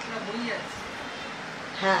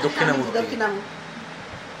 হ্যাঁ, দক্ষিণামূর্তি।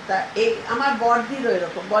 তা এই আমার বড়দিরও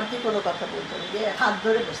এরকম, বড়দি কোনো কথা বলতো না, যে হাত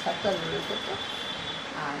ধরে বসে থাকতো আর মনে করতো,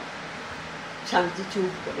 আর স্বামীজি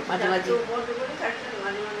চুপ করে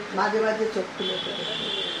মাঝে মাঝে চোখ খুলে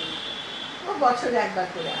ও বছরে একবার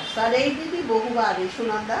করে আসতো। আর এই দিদি বহুবার, এই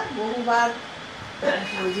সুনন্দা বহুবার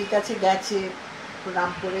স্বামীজির কাছে গেছে,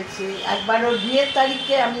 প্রণাম করেছে। একবার ওর বিয়ের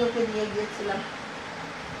তারিখে আমি ওকে নিয়ে গিয়েছিলাম,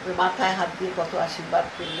 ওর মাথায় হাত দিয়ে কত আশীর্বাদ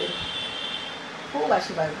করলেন, খুব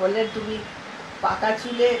আশীর্বাদ বললেন, তুমি পাকা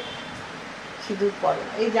চুলে সিঁদুর পরো।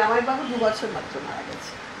 এই জামাইবাবু 2 বছর মাত্র মারা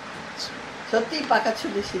গেছে, সত্যি পাকা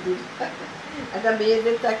চুলে সিঁদুর। একটা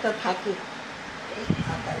মেয়েদের তো একটা থাকে,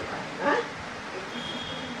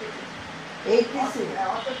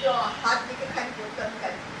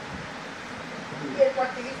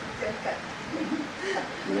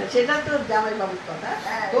 সেটা তো জামাইবাবুর কথা,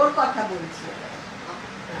 তোর কথা বলছি।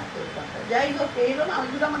 যাই হোক, এইরকম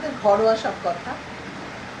আমাদের আমাদের ঘরোয়া সব কথা।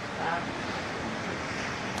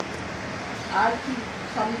 আর কি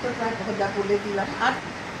সবই তো প্রায় ভোজা বলে দিলাম। আর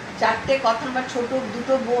 4টে কথা, আমার ছোট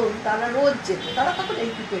 2টো বোন, তারা রোজ যেত, তারা তখন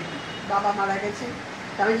এইটুকু, বাবা মারা গেছে,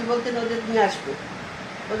 স্বামীজি বলতেন ওদের নিয়ে আসবে,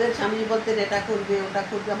 ওদের স্বামীজি বলতেন এটা করবে ওটা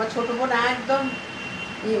করবে। আমার ছোট বোন একদম,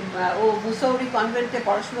 ও মুসৌরি কনভেন্টে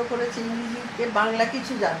পড়াশুনো করেছে, ইংরেজিতে বাংলা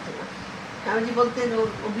কিছু জানতো না। স্বামীজি বলতেন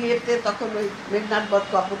ও বিয়েতে তখন ওই মেঘনাথ বধ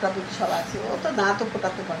কপটাবুক সব আছে, ও তো না তো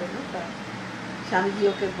ফোটাতে পারে না। স্বামীজি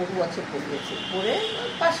ওকে বহু বছর পড়িয়েছে, পড়ে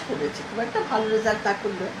পাস করেছে, খুব একটা ভালো রেজাল্ট না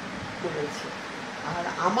করলে করেছে। আর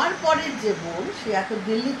আমার পরের যে বোন, সে এখন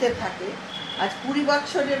দিল্লিতে থাকে, আজ 20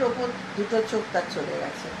 বছরের ওপর 2টো চোখ তার চলে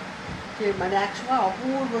গেছে। সে মানে একসময়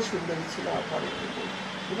অপূর্ব সুন্দরী ছিল আমার পরের বোন,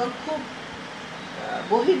 এবং খুব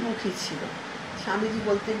বহির্মুখী ছিল। স্বামীজি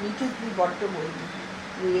বলতেন মিঠু তুমি বড্ড বহির্মুখী,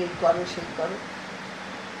 তুমি এই করো সেই করো।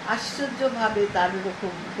 আশ্চর্যভাবে তার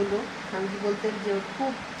এরকম হলো। স্বামীজি বলতেন যে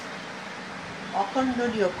খুব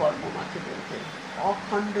অখণ্ডনীয় কর্ম, মাকে বলতেন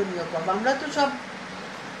অখণ্ডনীয় কর্ম। আমরা তো সব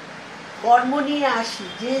কর্ম নিয়ে আসি,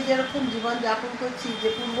 যে যেরকম জীবন যাপন করছি, যে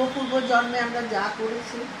পূর্ব জন্মে আমরা যা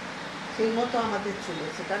করেছি সেই মতো আমাদের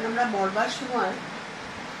চলেছে। কারণ আমরা মরবার সময়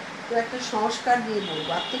তো একটা সংস্কার নিয়ে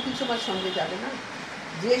মরবো, আর তো কিছু আমার সঙ্গে যাবে না।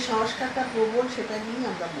 যে সংস্কারটা প্রবল সেটা নিয়েই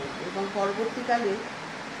আমরা মরবো, এবং পরবর্তীকালে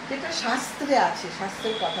যেটা শাস্ত্রে আছে,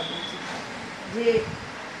 শাস্ত্রের কথা বলছি, যে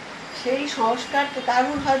সেই সংস্কার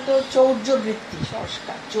কারুর হয়তো চৌর্যবৃত্তি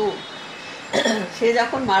সংস্কার, চোর, সে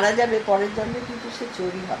যখন মারা যাবে পরের জন্মে কিন্তু সে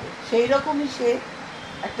চোরই হবে। সেই রকমই সে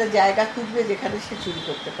একটা জায়গা খুঁজবে যেখানে সে চুরি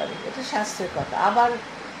করতে পারে, এটা শাস্ত্রের কথা। আবার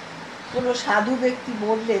কোনো সাধু ব্যক্তি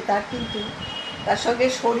মরলে তার কিন্তু তার সঙ্গে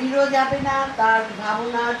শরীরও যাবে না, তার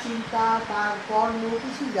ভাবনা চিন্তা, তার কর্ম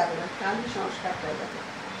কিছুই যাবে না, খালি সংস্কারটা যাবে।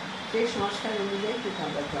 সেই সংস্কার অনুযায়ী কিন্তু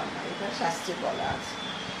আমরা জন্মাই, এটা শাস্ত্রে বলা আছে।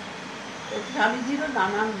 স্বামীজিরও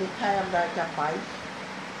নানান লেখায় আমরা এটা পাই।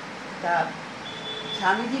 তা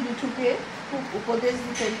স্বামীজি মিঠুকে খুব উপদেশ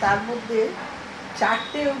দিতেন, তার মধ্যে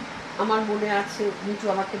 4টে আমার মনে আছে, মিঠু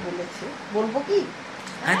আমাকে বলেছে। বলবো কি?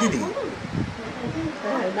 হ্যাঁ দিদি।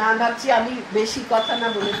 না, ভাবছি আমি বেশি কথা না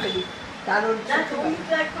বলে ফেলি, কারণ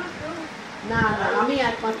না না আমি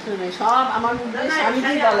একমাত্র নই, সব আমার মধ্যে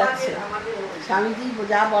স্বামীজি বলাচ্ছে, স্বামীজি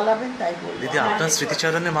যা বলাবেন তাই বলবো। দিদি আপনার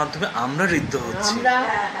স্মৃতিচারণের মাধ্যমে আমরা ঋদ্ধ হচ্ছি।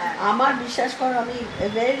 আমার বিশ্বাস করো, আমি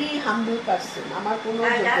ভেরি হাম্বল পারসন, আমার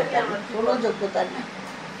কোনো যোগ্যতা নেই,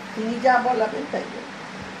 তিনি যা বলাবেন তাই বলবো,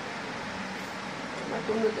 আমার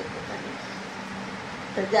কোনো যোগ্যতা নেই।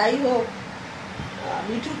 তা যাই হোক,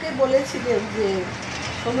 মিঠুকে বলেছিলেন যে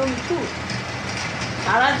শোনো মিঠু,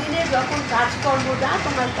 সারাদিনে যখন কাজকর্ম যা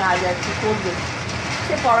তোমার কাজ আর কি করবে,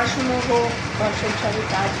 সে পড়াশুনো হোক বা সংসারে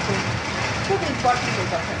কাজ হোক, খুব ইম্পর্টেন্ট এই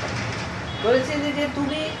কথাটা বলেছে যে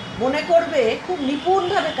তুমি মনে করবে খুব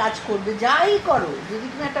নিপুণভাবে কাজ করবে, যাই করো, যদি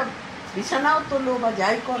তুমি একটা বিছানাও তোলো বা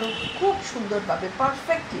যাই করো খুব সুন্দরভাবে,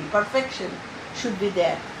 পারফেকশন শুড বি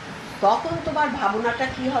দেয়ার। তখন তোমার ভাবনাটা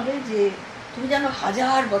কি হবে, যে তুমি যেন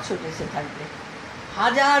 1000 বছর বেঁচে থাকবে,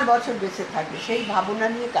 1000 বছর বেঁচে থাকবে, সেই ভাবনা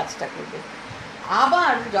নিয়ে কাজটা করবে।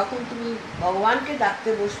 আবার যখন তুমি ভগবানকে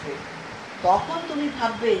ডাকতে বসবে, তখন তুমি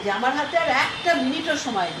ভাববে যে আমার হাতে আর একটা মিনিটও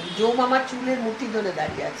সময় নেই, জম আমার চুলের মুঠি ধরে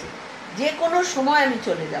দাঁড়িয়ে আছে, যে কোনো সময় আমি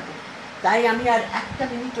চলে যাব, তাই আমি আর একটা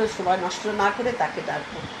মিনিটও সময় নষ্ট না করে তাকে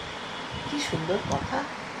ডাকবো। কি সুন্দর কথা।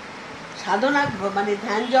 সাধনা মানে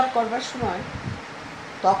ধ্যান জপ করবার সময়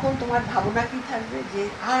তখন তোমার ভাবনা কি থাকবে যে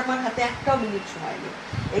আর আমার হাতে একটাও মিনিট সময় নেই,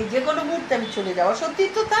 এই যে কোনো মুহূর্তে আমি চলে যাওয়া। সত্যি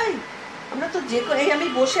তো তাই, আমরা তো এই আমি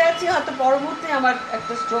বসে আছি, হয়তো পর মুহূর্তে আমার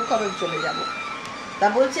একটা স্ট্রোক হবে, চলে যাব। তা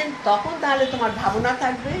বলছেন তখন তাহলে তোমার ভাবনা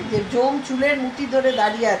থাকবে যে জম চুলের মুঠি ধরে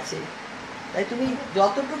দাঁড়িয়ে আছে, তাই তুমি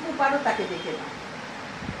যতটুকু পারো তাকে দেখে নাও।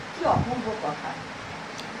 কি অপূর্ব কথা।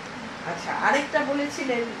 আচ্ছা, আরেকটা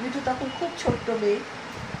বলেছিলেন, মিঠু তখন খুব ছোট্ট মেয়ে,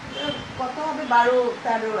 কত হবে 12,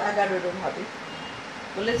 13, 11 এরকম হবে।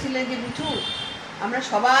 বলেছিলেন যে মিঠু আমরা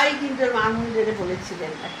সবাই কিন্তু আনন্দের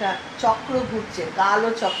বলেছিলেন একটা চক্র ঘুরছে, কালো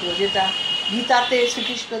চক্র, যেটা গীতাতে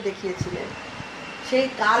শ্রীকৃষ্ণ দেখিয়েছিলেন। সেই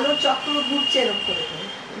কালো চক্র ঘুরছে এরকম করে,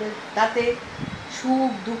 তাতে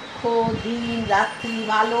সুখ দুঃখ, দিন রাত্রি,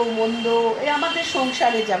 ভালো মন্দ, এই আমাদের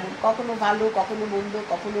সংসারে যেমন কখনো ভালো, কখনো মন্দ,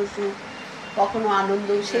 কখনো সুখ, কখনো আনন্দ,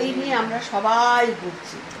 সেই নিয়ে আমরা সবাই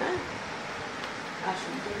ঘুরছি। হ্যাঁ,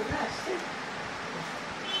 আসুন, আসছে।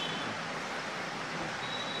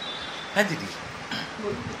 হ্যাঁ দিদি,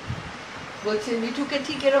 বলছে মিঠুকে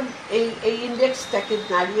ঠিক এরকম এই ইন্ডেক্সটাকে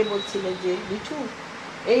দাঁড়িয়ে বলছিলেন যে মিঠু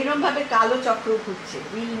এইরকম ভাবে কালো চক্র ঘুরছে,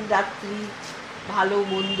 দিন রাত্রি, ভালো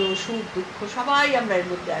মন্দ, সুখ দুঃখ, সবাই আমরা এর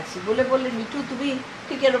মধ্যে আছি। বলে মিঠু তুমি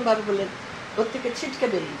ঠিক এরকম ভাবে বললেন ওর থেকে ছিটকে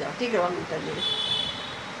বেরিয়ে যাও, ঠিক এরকমটা নেই।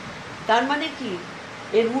 তার মানে কি,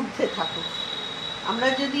 এর ঊর্ধ্বে থাকো। আমরা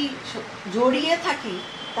যদি জড়িয়ে থাকি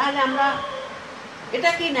তাহলে আমরা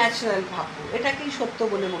এটাকেই ন্যাচারাল ভাববো, এটাকেই সত্য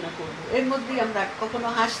বলে মনে করবো। এর মধ্যেই আমরা কখনো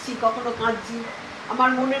হাসছি, কখনো কাঁদছি। আমার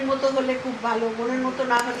মনের মতো হলে খুব ভালো, মনের মতো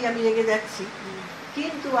না হলে আমি রেগে যাচ্ছি।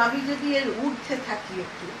 কিন্তু আমি যদি এর ঊর্ধ্বে থাকি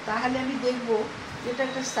একটু, তাহলে আমি দেখবো যেটা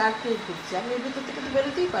একটা সার্কেল ঘুরছে, আমি এর ভেতর থেকে তো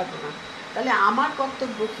বেরোতেই পারবো না। তাহলে আমার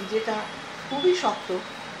কর্তব্য কি, যেটা খুবই শক্ত,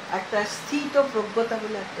 একটা স্থিত প্রজ্ঞতা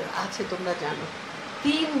বলে একটা আছে, তোমরা জানো,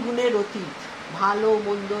 3 গুণের অতীত, ভালো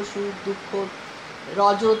মন্দ, সুখ দুঃখ,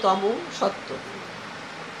 রজতম সত্য,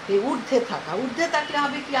 ঊর্ধ্বে থাকা। ঊর্ধ্বে থাকলে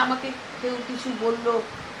হবে কি, আমাকে কেউ কিছু বললো,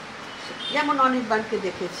 যেমন অনির্বাণকে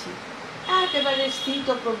দেখেছি একেবারে স্থিত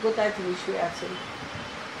প্রজ্ঞতায় তিনি শুয়ে আছেন,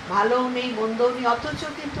 ভালোও নেই মন্দও নেই, অথচ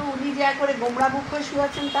কিন্তু উনি যে একবারে গোমরা মুখ হয়ে শুয়ে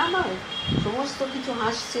আছেন তা নয়, সমস্ত কিছু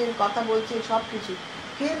হাসছেন, কথা বলছেন, সব কিছু,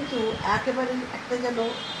 কিন্তু একেবারে একটা যেন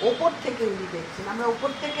ওপর থেকে উনি দেখছেন। আমরা ওপর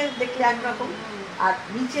থেকে দেখলে একরকম, আর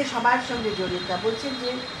নিচে সবার সঙ্গে জড়িয়ে। বলছেন যে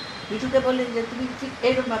মিঠুকে বললেন যে তুমি ঠিক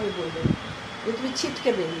এইরকমভাবে বললেন যে তুমি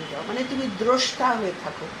ছিটকে বেরিয়ে যাও, মানে তুমি দ্রষ্টা হয়ে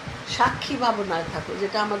থাকো, সাক্ষী ভাবনায় থাকো,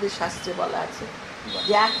 যেটা আমাদের শাস্ত্রে বলা আছে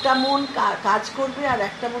যে একটা মন কাজ করবে আর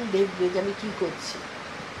একটা মন দেখবে যে আমি কি করছি।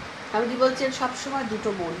 স্বামীজি বলছেন সবসময় দুটো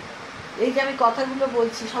মন, এই যে আমি কথাগুলো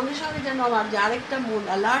বলছি সঙ্গে সঙ্গে যেন আমার যে আরেকটা মন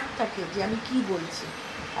অ্যালার্ট থাকে যে আমি কি বলছি,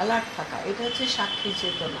 অ্যালার্ট থাকা, এটা হচ্ছে সাক্ষী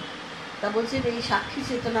চেতনা। তা বলছেন এই সাক্ষী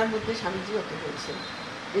চেতনার মধ্যে স্বামীজি হতে বলছেন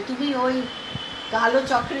যে তুমি ওই কালো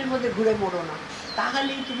চক্রের মধ্যে ঘুরে মরো না,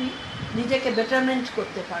 তাহলেই তুমি নিজেকে বেটারমেন্ট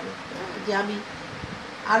করতে পারো, যে আমি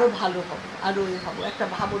আরও ভালো হব, আরও এ হব, একটা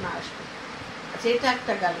ভাবনা আসবে। আচ্ছা, এটা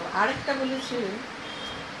একটা গেল। আরেকটা বলেছিলেন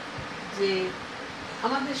যে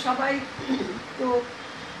আমাদের সবাই তো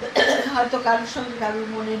হয়তো কারোর সঙ্গে কারোর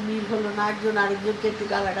মনের মিল হলো না, একজন আরেকজনকে একটু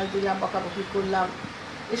গালাগাল দিলাম, বকাবকি করলাম,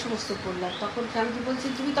 এ সমস্ত করলাম, তখন স্বামীজি বলছি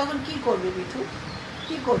তুমি তখন কি করবে মিঠু,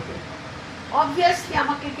 কি করবে? অবভিয়াসলি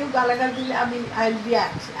আমাকে কেউ গালাগাল দিলে আমি আই উইল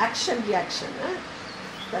রিঅ্যাক্ট, রিয়াকশন। হ্যাঁ,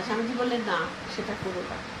 তা স্বামীজি বললেন না, সেটা করো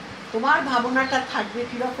না। তোমার ভাবনাটা থাকবে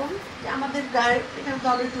কীরকম, যে আমাদের গায়ে এখানে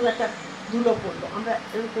ধরো একটু একটা ধুলো পড়লো, আমরা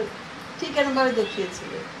এরকম ঠিক এরকমভাবে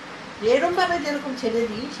দেখিয়েছিলেন যে এরকমভাবে যেরকম ছেড়ে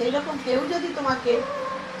দিই, সেই রকম কেউ যদি তোমাকে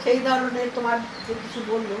সেই ধরনের তোমার যে কিছু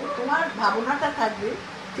বললো, তোমার ভাবনাটা থাকবে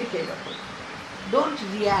ঠিক এরকম, ডোন্ট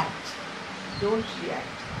রিয়্যাক্ট,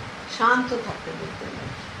 শান্ত থাকতে বলতে হবে।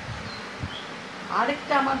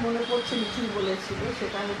 আরেকটা আমার মনে পড়ছে মিঠু বলেছিল,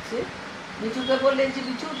 সেটা হচ্ছে মিঠুকে বললেন যে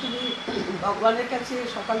মিঠু তুমি ভগবানের কাছে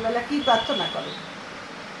সকালবেলা কি প্রার্থনা করো?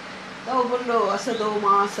 তা ও বললো অসদো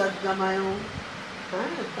মা সদ্গময়,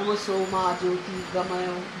 হ্যাঁ, তমসো মা জ্যোতি গময়,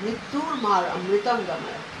 মৃত্যুর মার অমৃতম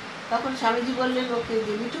গময়। তখন স্বামীজি বললেন ওকে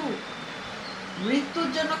যে মিঠু, মৃত্যুর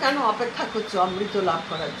জন্য কেন অপেক্ষা করছো অমৃত লাভ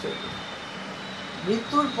করার জন্য?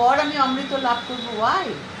 মৃত্যুর পর আমি অমৃত লাভ করবো, ওয়াই?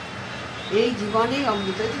 এই জীবনেই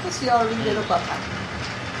অমৃত, এটা তো শ্রী অরবিন্দেরও কথা,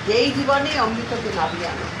 যে এই জীবনেই অমৃতকে নামিয়ে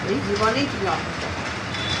আনো, এই জীবনেই তুমি অমৃত।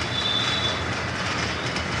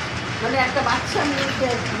 মানে একটা বাচ্চা মেয়েকে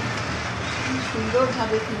আর কি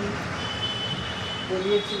সুন্দরভাবে তিনি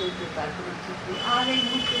বলিয়েছিলেন যে তার কোনো ঠিক নেই। আর এই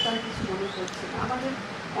মুহূর্তে তার কিছু মনে করছে না। আমাদের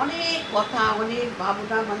অনেক কথা, অনেক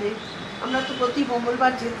ভাবনা, মানে আমরা তো প্রতি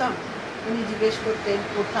মঙ্গলবার যেতাম, উনি জিজ্ঞেস করতেন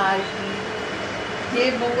কোথায় কি। যে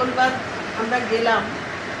মঙ্গলবার আমরা গেলাম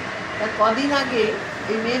তার কদিন আগে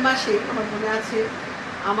এই মে মাসে আমার মনে আছে,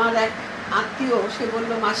 আমার এক আত্মীয় সে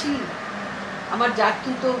বলল, মাসি, আমার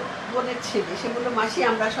জাতুতো বোনের ছেলে, সে বললো, মাসি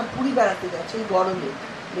আমরা সব পুরী বেড়াতে যাচ্ছি এই গরমে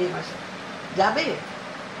মে মাসে, যাবে?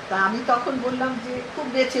 তা আমি তখন বললাম যে খুব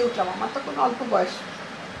বেঁচে উঠলাম, আমার তখন অল্প বয়স,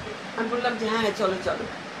 আমি বললাম যে হ্যাঁ চলো চলো।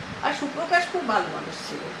 আর সুপ্রকাশ খুব ভালো মানুষ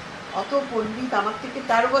ছিল, অত পণ্ডিত, আমার থেকে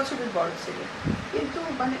 13 বছরের বড় ছিল, কিন্তু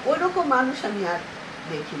মানে ওইরকম মানুষ আমি আর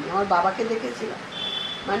দেখিনি। আমার বাবাকে দেখেছিলাম,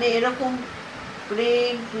 মানে এরকম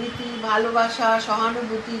প্রেম, প্রীতি, ভালোবাসা,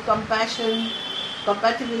 সহানুভূতি, কম্প্যাশন,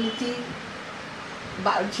 কম্প্যাটিবিলিটি,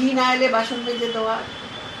 ঝি না এলে বাসন মেজে দেওয়া।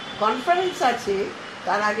 কনফারেন্স আছে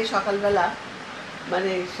তার আগে সকালবেলা,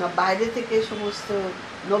 মানে সব বাইরে থেকে সমস্ত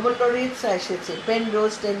নোবেল লরিয়েটসরা এসেছে, পেন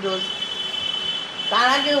রোজ, টেন রোজ, তার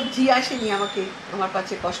আগেও ঝি আসেনি, আমাকে আমার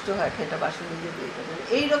কাছে কষ্ট হয় খেটা বাসন মেজে দিয়ে দেবেন,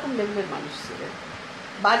 এইরকম লেভেলের মানুষ ছিলেন।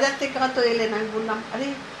 বাজার থেকে হয়তো এলেন, আমি বললাম আরে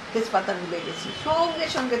তেজপাতা ভুলে গেছি, সঙ্গে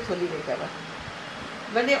সঙ্গে থলি রেখে আবার,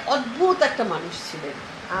 মানে অদ্ভুত একটা মানুষ ছিলেন।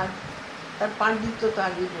 আর তার পাণ্ডিত্য তো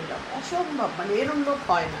আগেই বললাম, অসম্ভব, মানে এরম লোক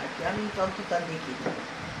হয় না আর কি, আমি তন্তু তার দেখি।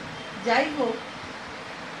 যাই হোক,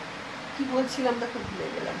 কি বলছিলাম দেখো ভুলে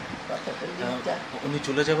গেলাম কথাটা। উনি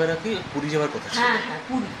চলে যাবার আগে পুরী যাবার কথা ছিল। হ্যাঁ হ্যাঁ,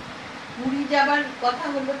 পুরী যাবার কথা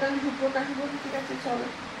হলো, তো আমি সুপ্রকাশ বলি ঠিক আছে চলো।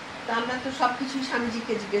 তা আমরা তো সব কিছুই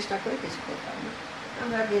স্বামীজিকে জিজ্ঞেস না করে কিছু করতাম না,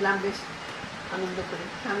 আমরা গেলাম বেশ আনন্দ করে।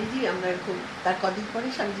 স্বামীজি আমরা এরকম, তার কদিন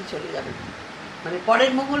পরেই স্বামীজি চলে যাবেন, মানে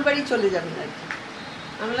পরের মঙ্গলবারই চলে যাবেন আর কি।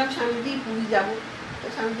 আমি বললাম স্বামীজি পুরী যাবো, তো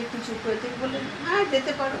স্বামীজি একটু চুপ করে থেকে বললেন হ্যাঁ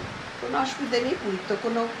যেতে পারো, কোনো অসুবিধা নেই, পুরীর তো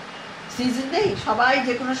কোনো সিজন নেই, সবাই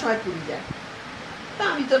যে কোনো সময় পুরী যায়। তা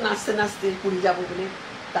আমি তো নাচতে নাচতে পুরী যাবো বলে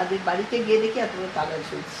তাদের বাড়িতে গিয়ে দেখি এত বড় তালা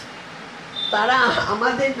ঝুলছে। তারা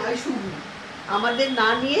আমাদের নয়, শুধু আমাদের না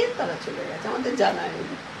নিয়ে তারা চলে গেছে, আমাদের জানায়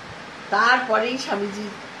নি। তারপরেই স্বামীজি,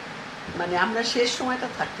 মানে আমরা শেষ সময়টা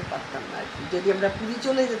থাকতে পারতাম না আর কি, যদি আমরা পুরী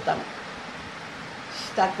চলে যেতাম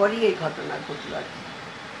তারপরেই এই ঘটনা ঘটলো আর কি।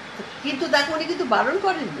 কিন্তু দেখো উনি কিন্তু বারণ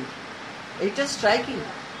করেননি, এইটা স্ট্রাইকিং।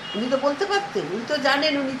 উনি তো বলতে পারতেন, উনি তো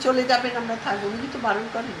জানেন উনি চলে যাবেন, আমরা থাকবো, উনি কিন্তু বারণ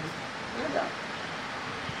করেননি, যাও।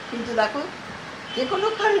 কিন্তু দেখো যে কোনো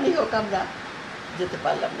কারণেই হোক আমরা যেতে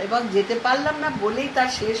পারলাম না, এবং যেতে পারলাম না বলেই তার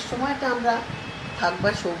শেষ সময়টা আমরা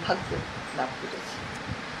থাকবার সৌভাগ্য লাভ করেছি।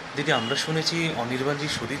 দিদি, আমরা শুনেছি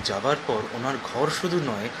অনির্বাণজির শরীর যাবার পর ওনার ঘর শুধু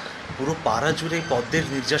নয়, পুরো পাড়া জুড়ে পদ্মের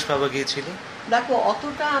নির্যাস পাওয়া গিয়েছিল। দেখো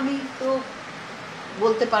অতটা আমি তো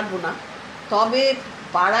বলতে পারবো না, তবে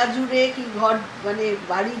পাড়া জুড়ে কি ঘর, মানে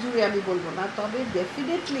বাড়ি জুড়ে আমি বলবো না, তবে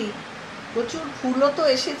ডেফিনেটলি প্রচুর ফুলও তো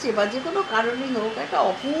এসেছে, বা যে কোনো কারণেই হোক একটা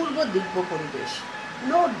অপূর্ব দিব্য পরিবেশ,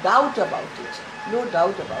 no doubt about it, no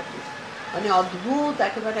doubt about it. মানে অদ্ভুত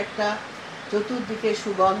একেবারে একটা চতুর্দিকে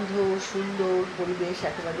সুগন্ধ, সুন্দর পরিবেশ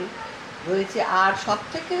একেবারে রয়েছে। আর সব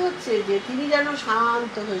থেকে হচ্ছে যে তিনি যেন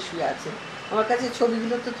শান্ত হয়ে শুয়ে আছেন, আমার কাছে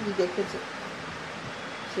ছবিগুলো তো তুমি দেখেছো,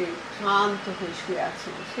 সেই শান্ত হয়ে শুয়ে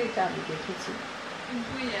আছেন, সেটা আমি দেখেছি।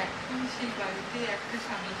 কিন্তু এখন সেই বাড়িতে একটা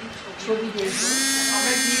স্বামীজির ছবি দেখবো,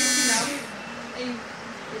 আমরা গিয়েছিলাম, এই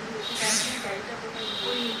গাড়িটা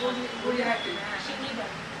ওই গড়িয়াহাটে,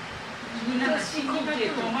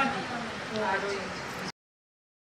 সমাধি আর